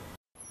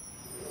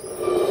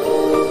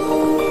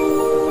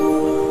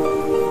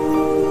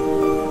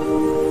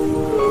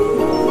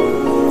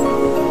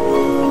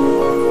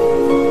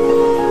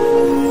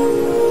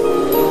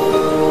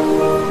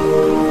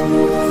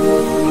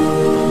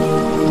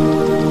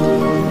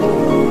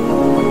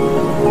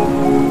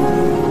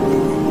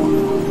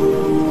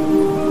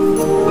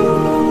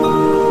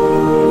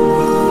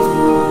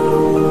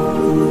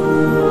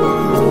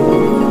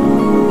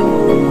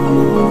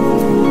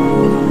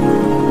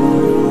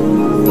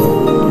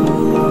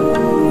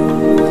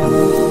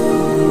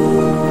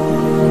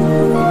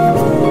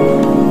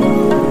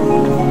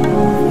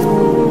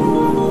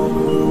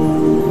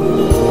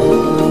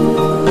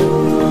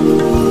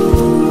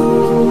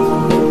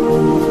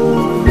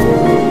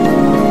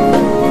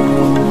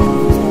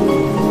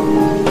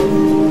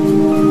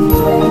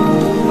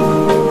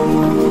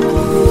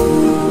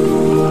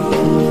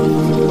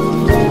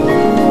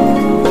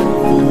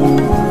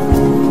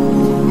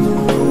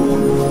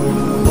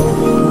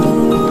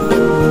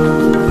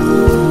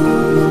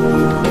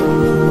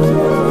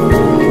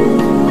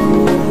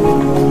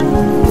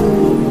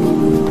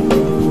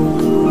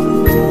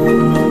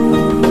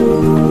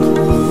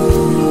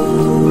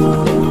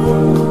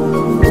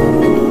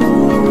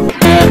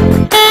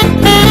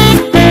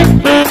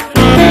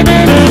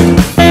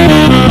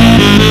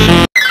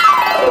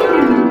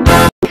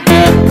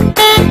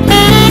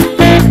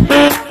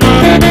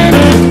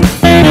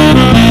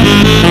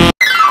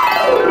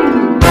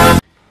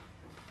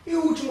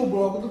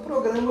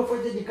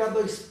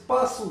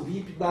 Espaço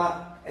VIP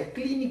da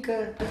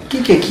clínica. O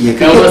que é aqui?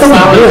 É uma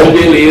sala de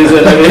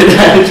beleza, na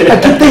verdade.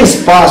 Aqui tem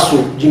espaço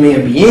de meio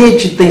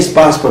ambiente, tem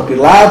espaço para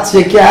pilates, e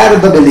aqui é a área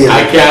da beleza.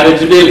 Aqui é a área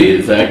de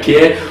beleza. Aqui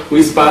é o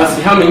espaço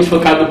realmente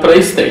focado para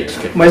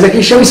estética. Mas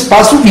aqui chama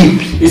espaço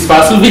VIP.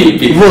 Espaço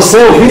VIP. Você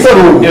é o Vitor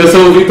Hugo. Eu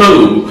sou o Vitor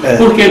Hugo.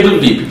 Por que do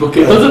VIP?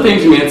 Porque todos os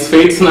atendimentos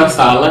feitos na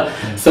sala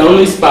são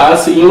no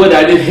espaço em um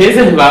horário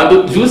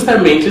reservado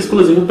justamente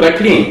exclusivo para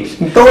cliente.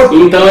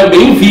 Então é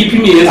bem VIP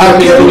mesmo.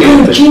 Aqui é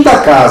o cantinho da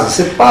casa.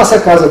 Você passa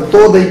a casa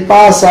toda e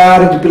passa a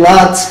área de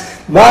pilates,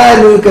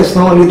 vai na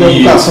questão ali da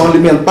educação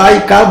alimentar e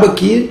acaba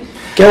aqui.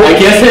 Que é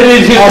aqui é a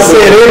cerejinha. A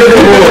cereja do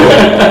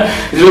bolo.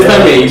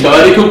 Justamente. A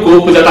hora que o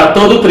corpo já está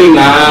todo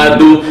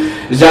treinado,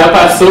 já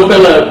passou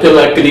pela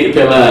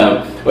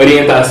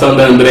orientação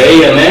da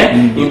Andreia,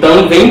 né?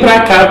 Então vem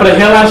pra cá para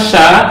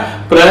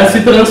relaxar, para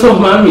se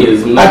transformar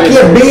mesmo. Aqui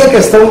é bem a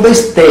questão da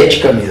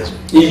estética mesmo.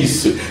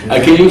 Isso.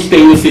 Aqui a gente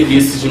tem os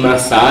serviços de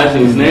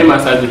massagens, né?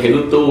 Massagem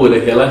redutora,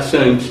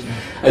 relaxante.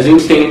 A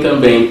gente tem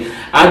também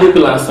a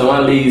depilação a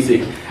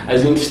laser. A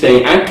gente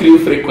tem a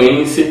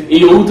criofrequência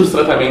e outros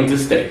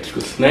tratamentos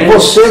estéticos, né?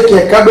 Você que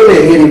é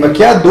cabeleireiro e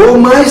maquiador,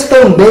 mas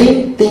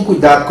também tem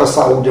cuidado com a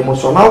saúde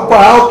emocional, com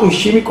a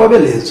autoestima e com a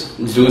beleza.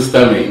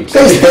 Justamente. Porque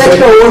a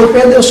estética hoje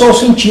perdeu só o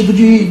sentido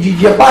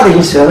de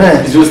aparência,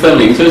 né?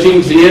 Justamente. Hoje em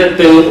dia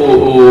tem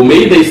o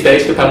meio da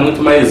estética está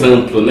muito mais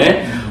amplo,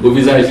 né? O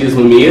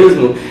visagismo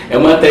mesmo é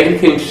uma técnica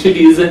que a gente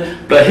utiliza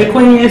para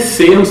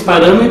reconhecer os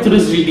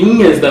parâmetros de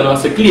linhas da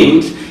nossa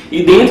cliente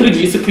e dentro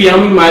disso criar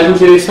uma imagem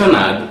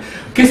direcionada.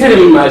 O que seria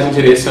uma imagem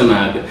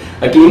direcionada?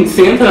 A cliente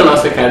senta na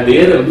nossa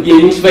cadeira e a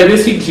gente vai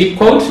decidir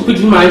qual tipo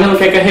de imagem ela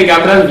quer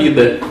carregar para a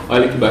vida.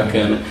 Olha que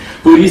bacana.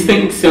 Por isso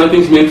tem que ser um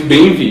atendimento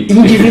bem vivo.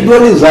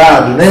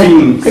 Individualizado, né?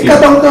 Sim, porque sim.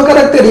 cada um tem uma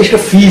característica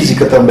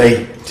física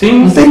também.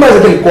 Sim. Não tem mais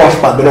aquele corte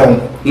padrão.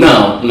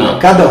 Não, não.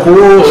 Cada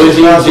rosto. Hoje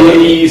em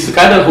dia, isso,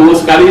 cada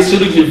rosto, cada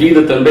estilo de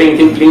vida também.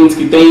 Tem clientes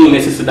que têm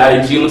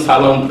necessidade de ir no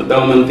salão para dar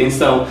uma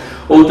manutenção,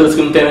 outras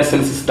que não têm essa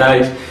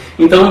necessidade.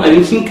 Então, a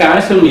gente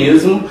encaixa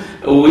mesmo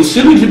o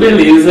estilo de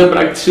beleza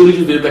para o estilo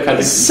de vida da cada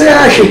cliente. Você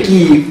acha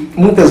que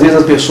muitas vezes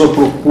a pessoa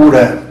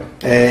procura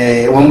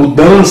uma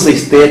mudança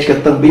estética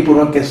também por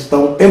uma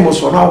questão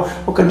emocional?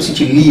 Eu quero me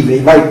sentir livre,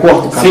 vai e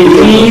corta o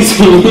cabelo. Sim,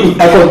 sim.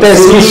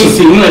 Acontece sim, isso?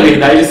 Sim, na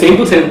verdade,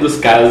 100% dos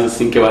casos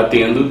assim, que eu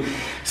atendo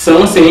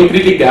são sempre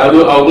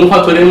ligados a algum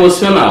fator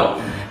emocional,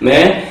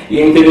 né? E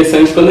é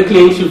interessante, quando a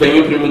cliente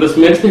vem, uma das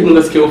primeiras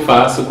perguntas que eu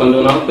faço, quando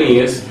eu não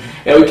conheço,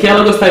 é o que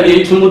ela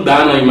gostaria de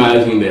mudar na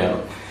imagem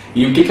dela.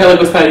 E o que ela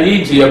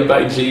gostaria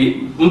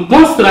de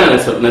mostrar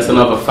nessa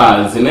nova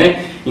fase, né?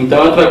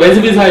 Então, através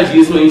do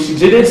visagismo, a gente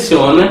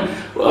direciona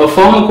a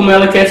forma como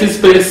ela quer se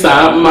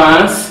expressar,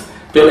 mas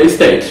pela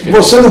estética.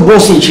 Você, no bom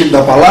sentido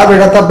da palavra,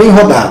 já está bem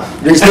rodado.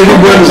 Já esteve em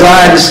Buenos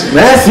Aires,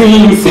 né?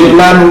 Sim, sim.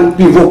 Lá no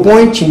Pivot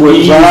Point, em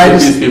Buenos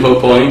Aires.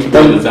 Pivot Point,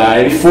 Buenos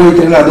Aires. Foi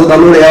treinador da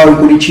L'Oréal em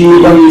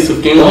Curitiba. Isso,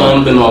 fiquei um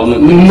ano de novo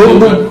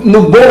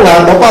no bom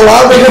lado da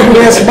palavra, já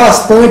conhece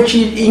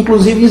bastante,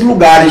 inclusive em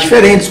lugares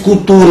diferentes,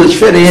 culturas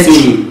diferentes.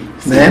 Sim.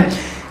 Né?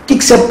 O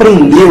que você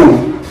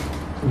aprendeu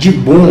de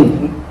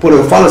bom?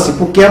 Eu falo assim,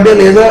 porque a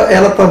beleza,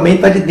 ela também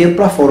está de dentro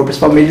para fora,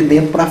 principalmente de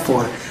dentro para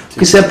fora. O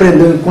que você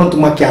aprendeu enquanto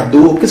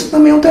maquiador? Porque você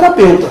também é um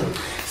terapeuta.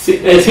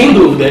 Sem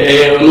dúvida.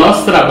 O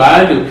nosso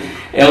trabalho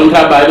é um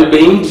trabalho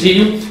bem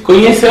de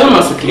conhecer o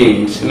nosso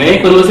cliente, né?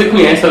 Quando você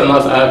conhece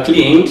a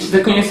cliente, você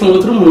conhece um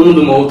outro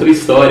mundo, uma outra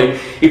história.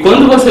 E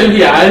quando você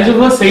viaja,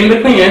 você ainda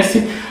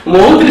conhece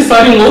uma outra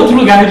história em um outro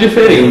lugar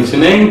diferente,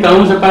 né?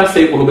 Então, já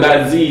passei por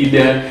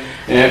Brasília,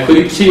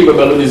 Curitiba,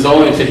 Belo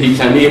Horizonte, Rio de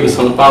Janeiro,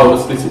 São Paulo,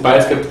 as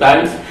principais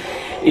capitais.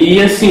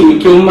 E, assim, o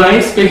que eu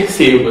mais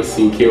percebo,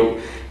 assim, que eu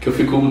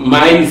fico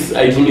mais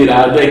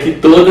admirado é que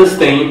todas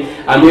têm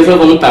a mesma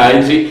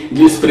vontade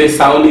de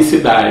expressar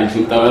unicidade.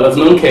 Então elas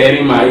não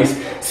querem mais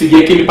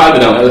seguir aquele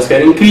padrão, elas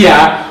querem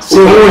criar o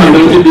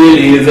padrão de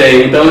beleza.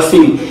 Então,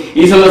 assim,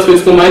 isso é uma das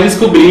coisas que eu mais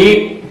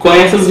descobri com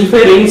essas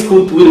diferentes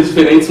culturas,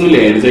 diferentes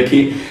mulheres. É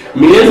que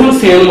mesmo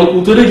sendo uma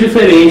cultura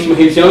diferente, uma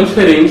região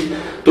diferente,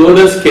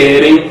 todas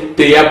querem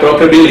ter a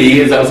própria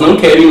beleza, elas não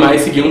querem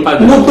mais seguir um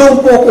padrão. Mudou um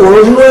pouco,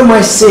 hoje não é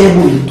mais ser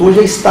bonito,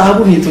 hoje é estar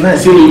bonito, né?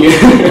 Sim.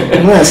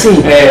 Não é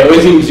assim?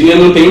 Hoje em dia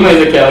não tem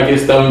mais aquela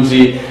questão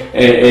de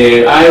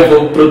eu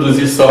vou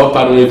produzir só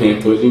para um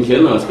evento. Hoje em dia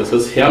não, as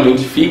pessoas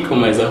realmente ficam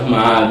mais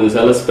arrumadas,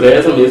 elas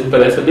prezam mesmo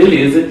por essa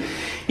beleza.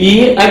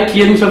 E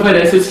aqui a gente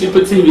oferece esse tipo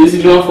de serviço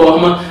de uma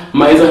forma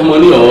mais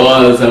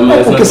harmoniosa,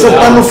 mais porque natural. você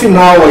está no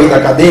final aí da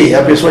cadeia,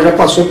 a pessoa já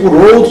passou por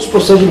outros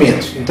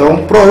procedimentos. Então,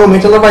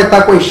 provavelmente ela vai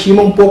estar com a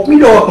estima um pouco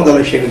melhor quando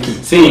ela chega aqui.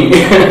 Sim.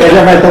 Ela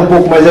já vai estar um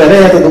pouco mais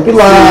ereta do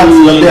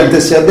pilates, já deve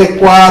ter sido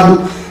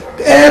adequado.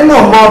 É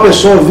normal a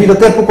pessoa vir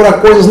até procurar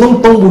coisas não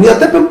tão bonitas,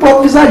 até pelo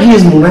próprio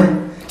visagismo, né?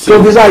 Porque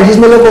o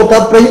visagismo ele é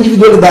voltado para a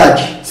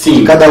individualidade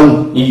de cada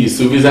um.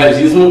 Isso, o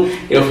visagismo,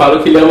 eu falo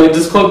que ele é uma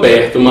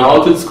descoberta, uma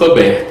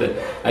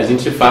autodescoberta. A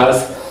gente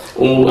faz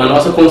a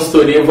nossa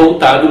consultoria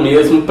voltado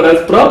mesmo para a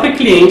própria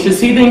cliente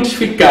se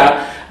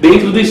identificar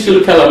dentro do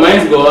estilo que ela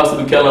mais gosta,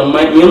 do que ela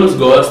menos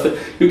gosta,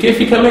 e o que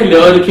fica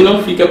melhor e o que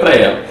não fica para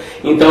ela.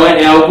 Então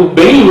é algo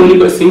bem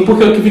único, assim,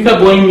 porque o que fica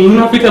bom em mim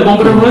não fica bom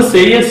para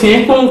você, e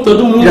assim é com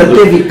todo mundo. Já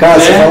teve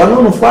caso, você fala,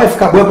 não vai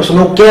ficar bom, a pessoa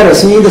não quer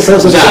assim, ainda essa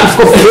pessoa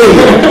ficou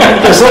feia.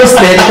 A pessoa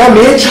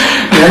esteticamente,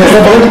 nós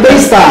estamos falando de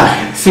bem-estar.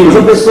 Sim. Mas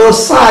a pessoa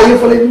saiu, eu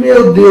falei,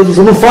 meu Deus,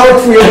 eu não falo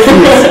que fui eu que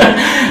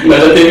fiz.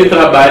 Mas já teve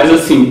trabalhos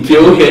assim, que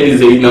eu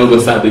realizei e não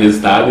gostar do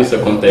resultado, isso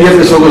acontece. E a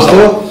pessoa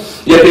gostou?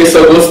 E a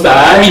pessoa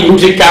gostar e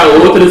indicar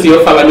outras e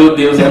eu falar, meu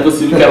Deus, não é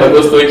possível que ela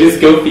gostou disso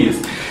que eu fiz.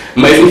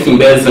 Mas enfim,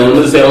 10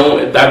 anos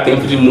dá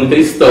tempo de muita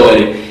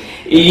história.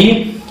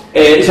 E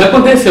já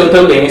aconteceu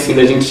também, assim,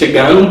 da gente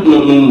chegar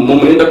num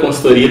momento da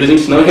consultoria, da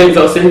gente não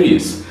realizar o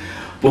serviço.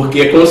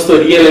 Porque a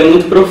consultoria ela é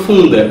muito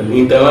profunda,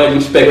 então a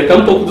gente pega até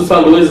um pouco dos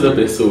valores da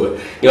pessoa.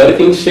 E a hora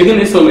que a gente chega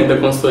nesse momento da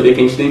consultoria, que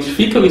a gente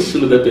identifica o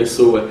estilo da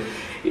pessoa,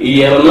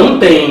 e ela não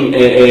tem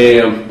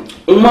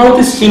uma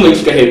autoestima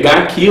de carregar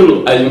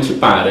aquilo, a gente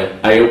para.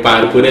 Aí eu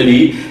paro por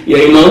ali e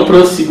aí não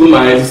prossigo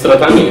mais os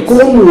tratamentos. E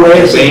como é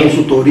essa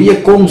consultoria?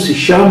 Como se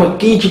chama?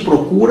 Quem te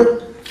procura?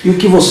 E o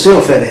que você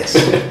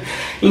oferece?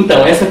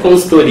 Então, essa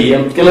consultoria,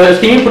 porque na verdade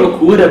quem me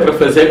procura para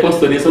fazer a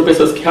consultoria são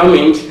pessoas que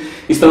realmente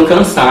estão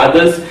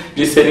cansadas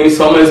de serem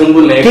só mais um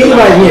boneco. Quem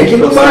vai vir aqui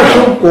não vai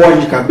achar um corte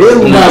de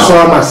cabelo, não vai achar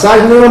uma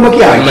massagem, nem uma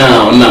maquiagem.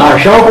 Não. Vai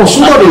achar uma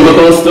consultoria. Uma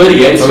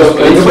consultoria. Antes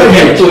de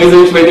qualquer coisa, a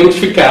gente vai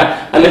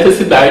identificar a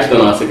necessidade da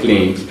nossa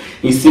cliente.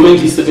 Em cima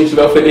disso, a gente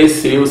vai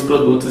oferecer os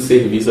produtos e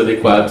serviços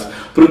adequados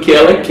para o que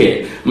ela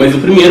quer. Mas o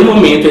primeiro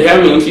momento é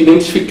realmente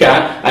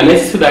identificar a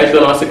necessidade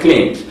da nossa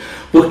cliente.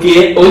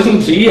 Porque hoje em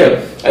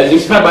dia a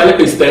gente trabalha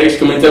com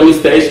estética, mas é uma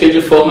estética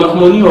de forma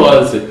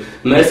harmoniosa.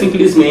 Não é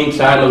simplesmente,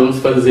 nós vamos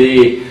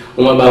fazer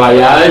uma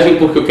balaiagem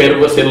porque eu quero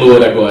você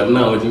loura agora.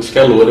 Não, a gente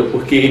quer loura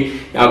porque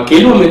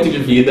aquele momento de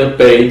vida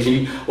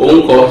pede ou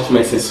um corte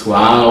mais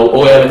sensual,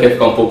 ou ela quer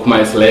ficar um pouco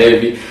mais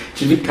leve.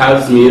 Tive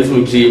casos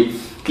mesmo de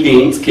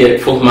clientes que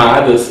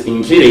formadas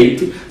em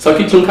direito, só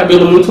que tinham um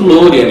cabelo muito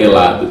louro e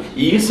anelado.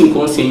 E isso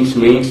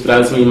inconscientemente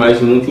traz uma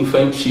imagem muito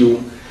infantil.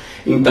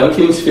 Então o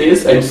que a gente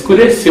fez? A gente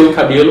escureceu o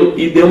cabelo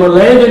e deu uma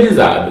leve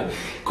alisada.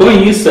 Com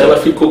isso ela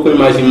ficou com uma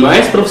imagem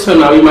mais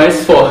profissional e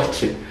mais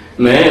forte.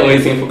 Né? Um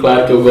exemplo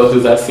claro que eu gosto de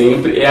usar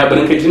sempre é a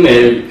Branca de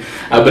Neve.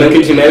 A Branca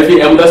de Neve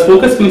é uma das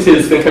poucas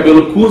princesas que tem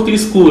cabelo curto e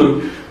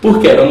escuro,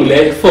 porque era uma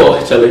mulher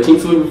forte, ela tinha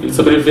que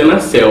sobreviver na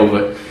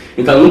selva.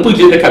 Então ela não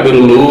podia ter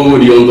cabelo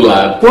louro e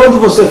ondulado. Quando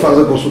você faz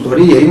a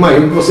consultoria,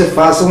 imagino que você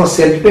faça uma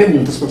série de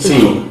perguntas para a pessoa.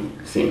 Sim,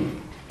 sim.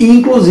 E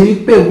inclusive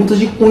perguntas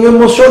de cunho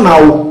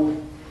emocional.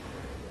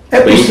 É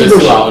bem possível,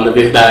 pessoal, na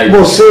verdade.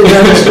 Você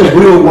já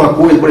descobriu alguma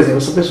coisa, por exemplo,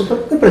 essa pessoa está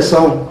com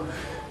depressão.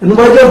 Não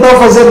vai adiantar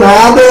fazer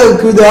nada,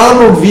 que o ideal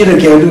não vira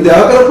aqui. O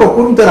ideal é que ela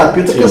procure um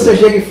terapeuta, porque você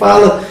chega e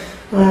fala,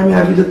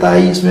 minha vida tá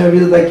isso, minha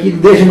vida daquilo,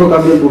 deixa meu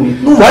cabelo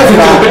bonito. Não vai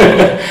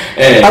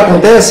virar.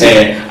 Acontece?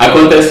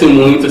 Acontece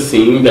muito,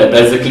 assim, às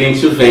vezes a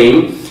cliente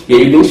vem e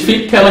aí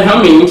identifica que ela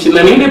realmente, não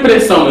é nem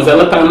depressão, mas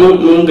ela tá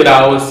num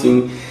grau,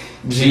 assim,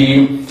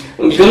 de,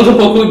 digamos, um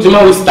pouco de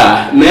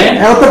mal-estar, né?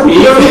 Ela tá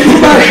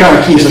procurando baixar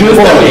aqui.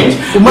 Justamente.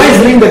 O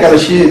mais lindo é que ela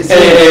chega.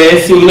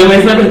 Sim,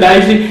 mas na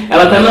verdade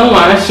ela até não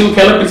acha o que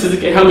ela precisa,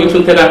 que é realmente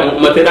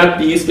uma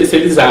terapia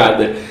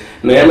especializada,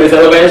 né? Mas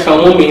ela vai achar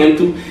um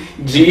momento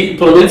de,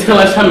 pelo menos,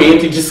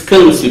 relaxamento e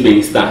descanso e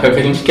bem-estar, que é o que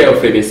a gente quer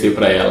oferecer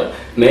para ela,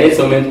 né?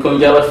 Esse momento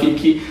onde ela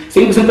fique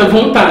 100% à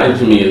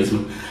vontade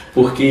mesmo,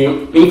 porque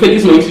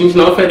infelizmente a gente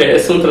não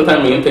oferece um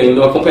tratamento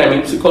ainda, um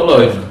acompanhamento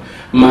psicológico,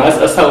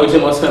 mas a saúde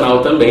emocional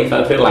também está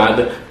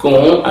atrelada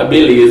com a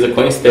beleza,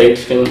 com a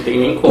estética, não tem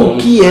nem como. O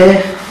que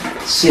é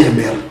ser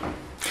belo?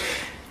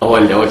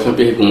 Olha, ótima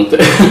pergunta.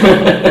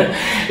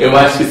 Eu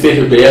acho que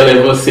ser bela é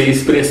você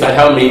expressar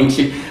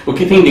realmente o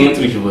que tem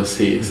dentro de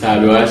você,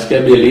 sabe? Eu acho que a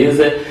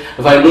beleza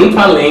vai muito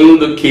além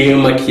do que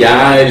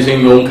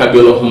maquiagem ou um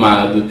cabelo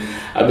arrumado.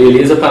 A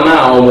beleza está na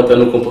alma, está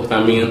no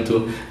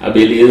comportamento, a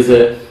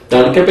beleza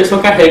está no que a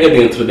pessoa carrega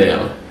dentro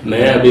dela,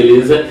 né? A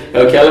beleza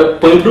é o que ela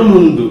põe para o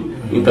mundo.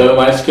 Então eu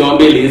acho que uma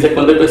beleza é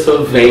quando a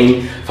pessoa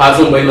vem, faz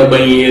um banho na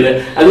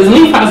banheira, às vezes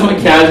nem faz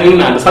maquiagem nem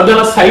nada, só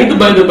dela sair do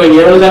banho da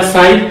banheira, ela já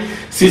sai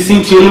se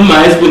sentindo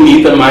mais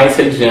bonita, mais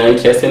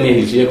radiante. Essa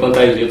energia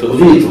contagia todo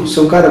mundo. Vitor, você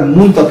é um cara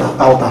muito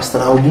alto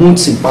astral, muito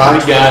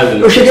simpático. Obrigado.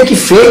 Eu cheguei aqui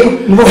feio,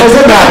 não vou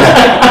fazer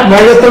nada,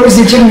 mas eu estou me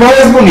sentindo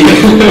mais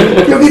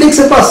bonito. Eu queria que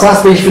você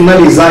passasse, para a gente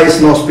finalizar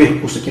esse nosso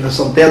percurso aqui na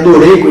SETE,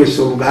 adorei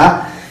conhecer o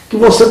lugar, que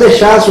você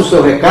deixasse o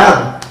seu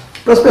recado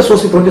para as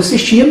pessoas que estão te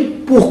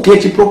assistindo, por que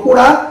te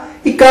procurar,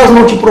 e caso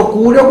não te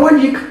procure, alguma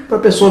dica para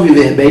a pessoa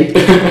viver bem.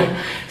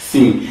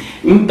 Sim,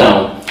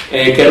 então,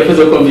 quero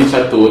fazer o convite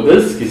a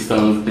todas que estão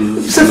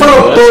nos... Você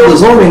fala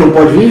todas, homem não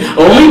pode vir?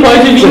 Homem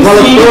pode vir, você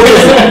fala sim.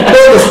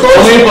 Todas.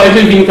 Homem pode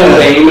vir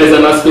também, mas a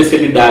nossa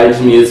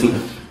especialidade mesmo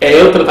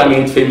é o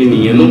tratamento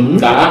feminino,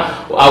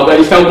 tá? A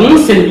gente tem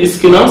alguns serviços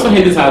que não são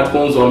realizados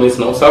com os homens,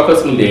 não só com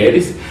as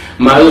mulheres,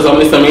 mas os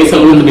homens também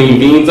são muito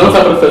bem-vindos, não só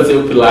para fazer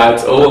o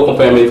Pilates ou o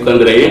acompanhamento com a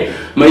Andrea,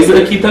 mas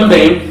aqui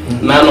também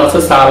na nossa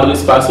sala do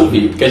Espaço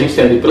VIP, porque a gente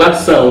tem a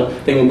depilação,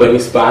 tem o banho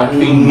spa,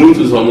 tem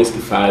muitos homens que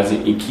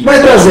fazem e que...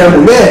 Vai trazer a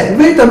mulher?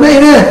 Vem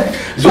também, né?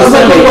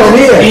 Justamente.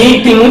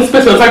 E tem muitas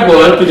pessoas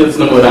agora, pro Dia dos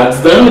Namorados,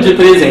 dando de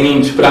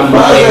presente pra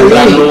mãe,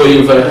 pra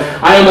noiva.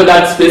 É uma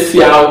data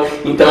especial.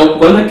 Então,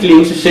 quando a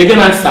cliente chega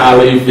na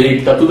sala e vê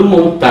que tá tudo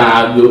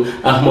montado,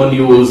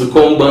 harmonioso,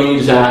 com o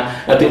banho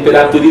já, a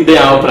temperatura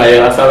ideal pra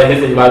ela, a sala é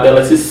reservada,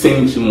 ela se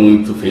sente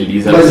muito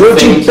feliz. Mas eu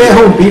te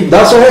interrompi,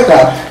 dá seu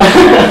recado.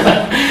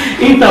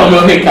 Então,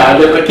 meu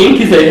recado é para quem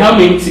quiser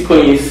realmente se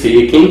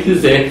conhecer, quem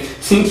quiser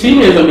sentir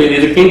mesmo a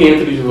beleza que tem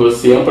dentro de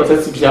você. É um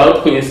processo de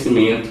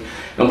autoconhecimento,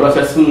 é um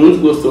processo muito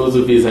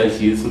gostoso o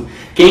visagismo.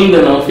 Quem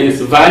ainda não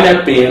fez, vale a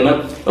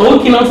pena, ou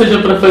que não seja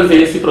para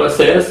fazer esse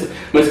processo,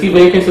 mas que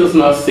venha conhecer os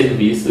nossos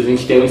serviços. A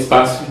gente tem um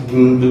espaço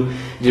lindo,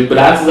 de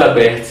braços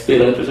abertos,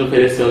 esperando para te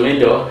oferecer o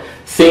melhor.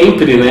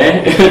 Sempre,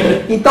 né?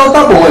 Então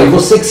tá bom, e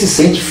você que se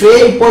sente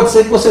feio, pode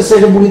ser que você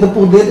seja bonita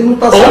por dentro e não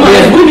tá sabendo. Ou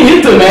mais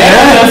bonito, né?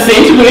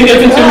 Sente bonito e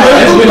sente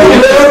mais bonito.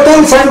 Eu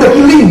tô saindo daqui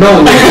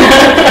lindão.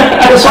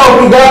 Pessoal,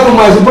 obrigado por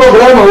mais um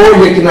programa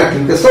hoje aqui na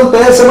Clínica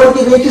SETE. Semana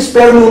que vem a gente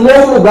espera num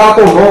novo lugar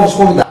com novos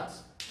convidados.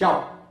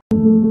 Tchau.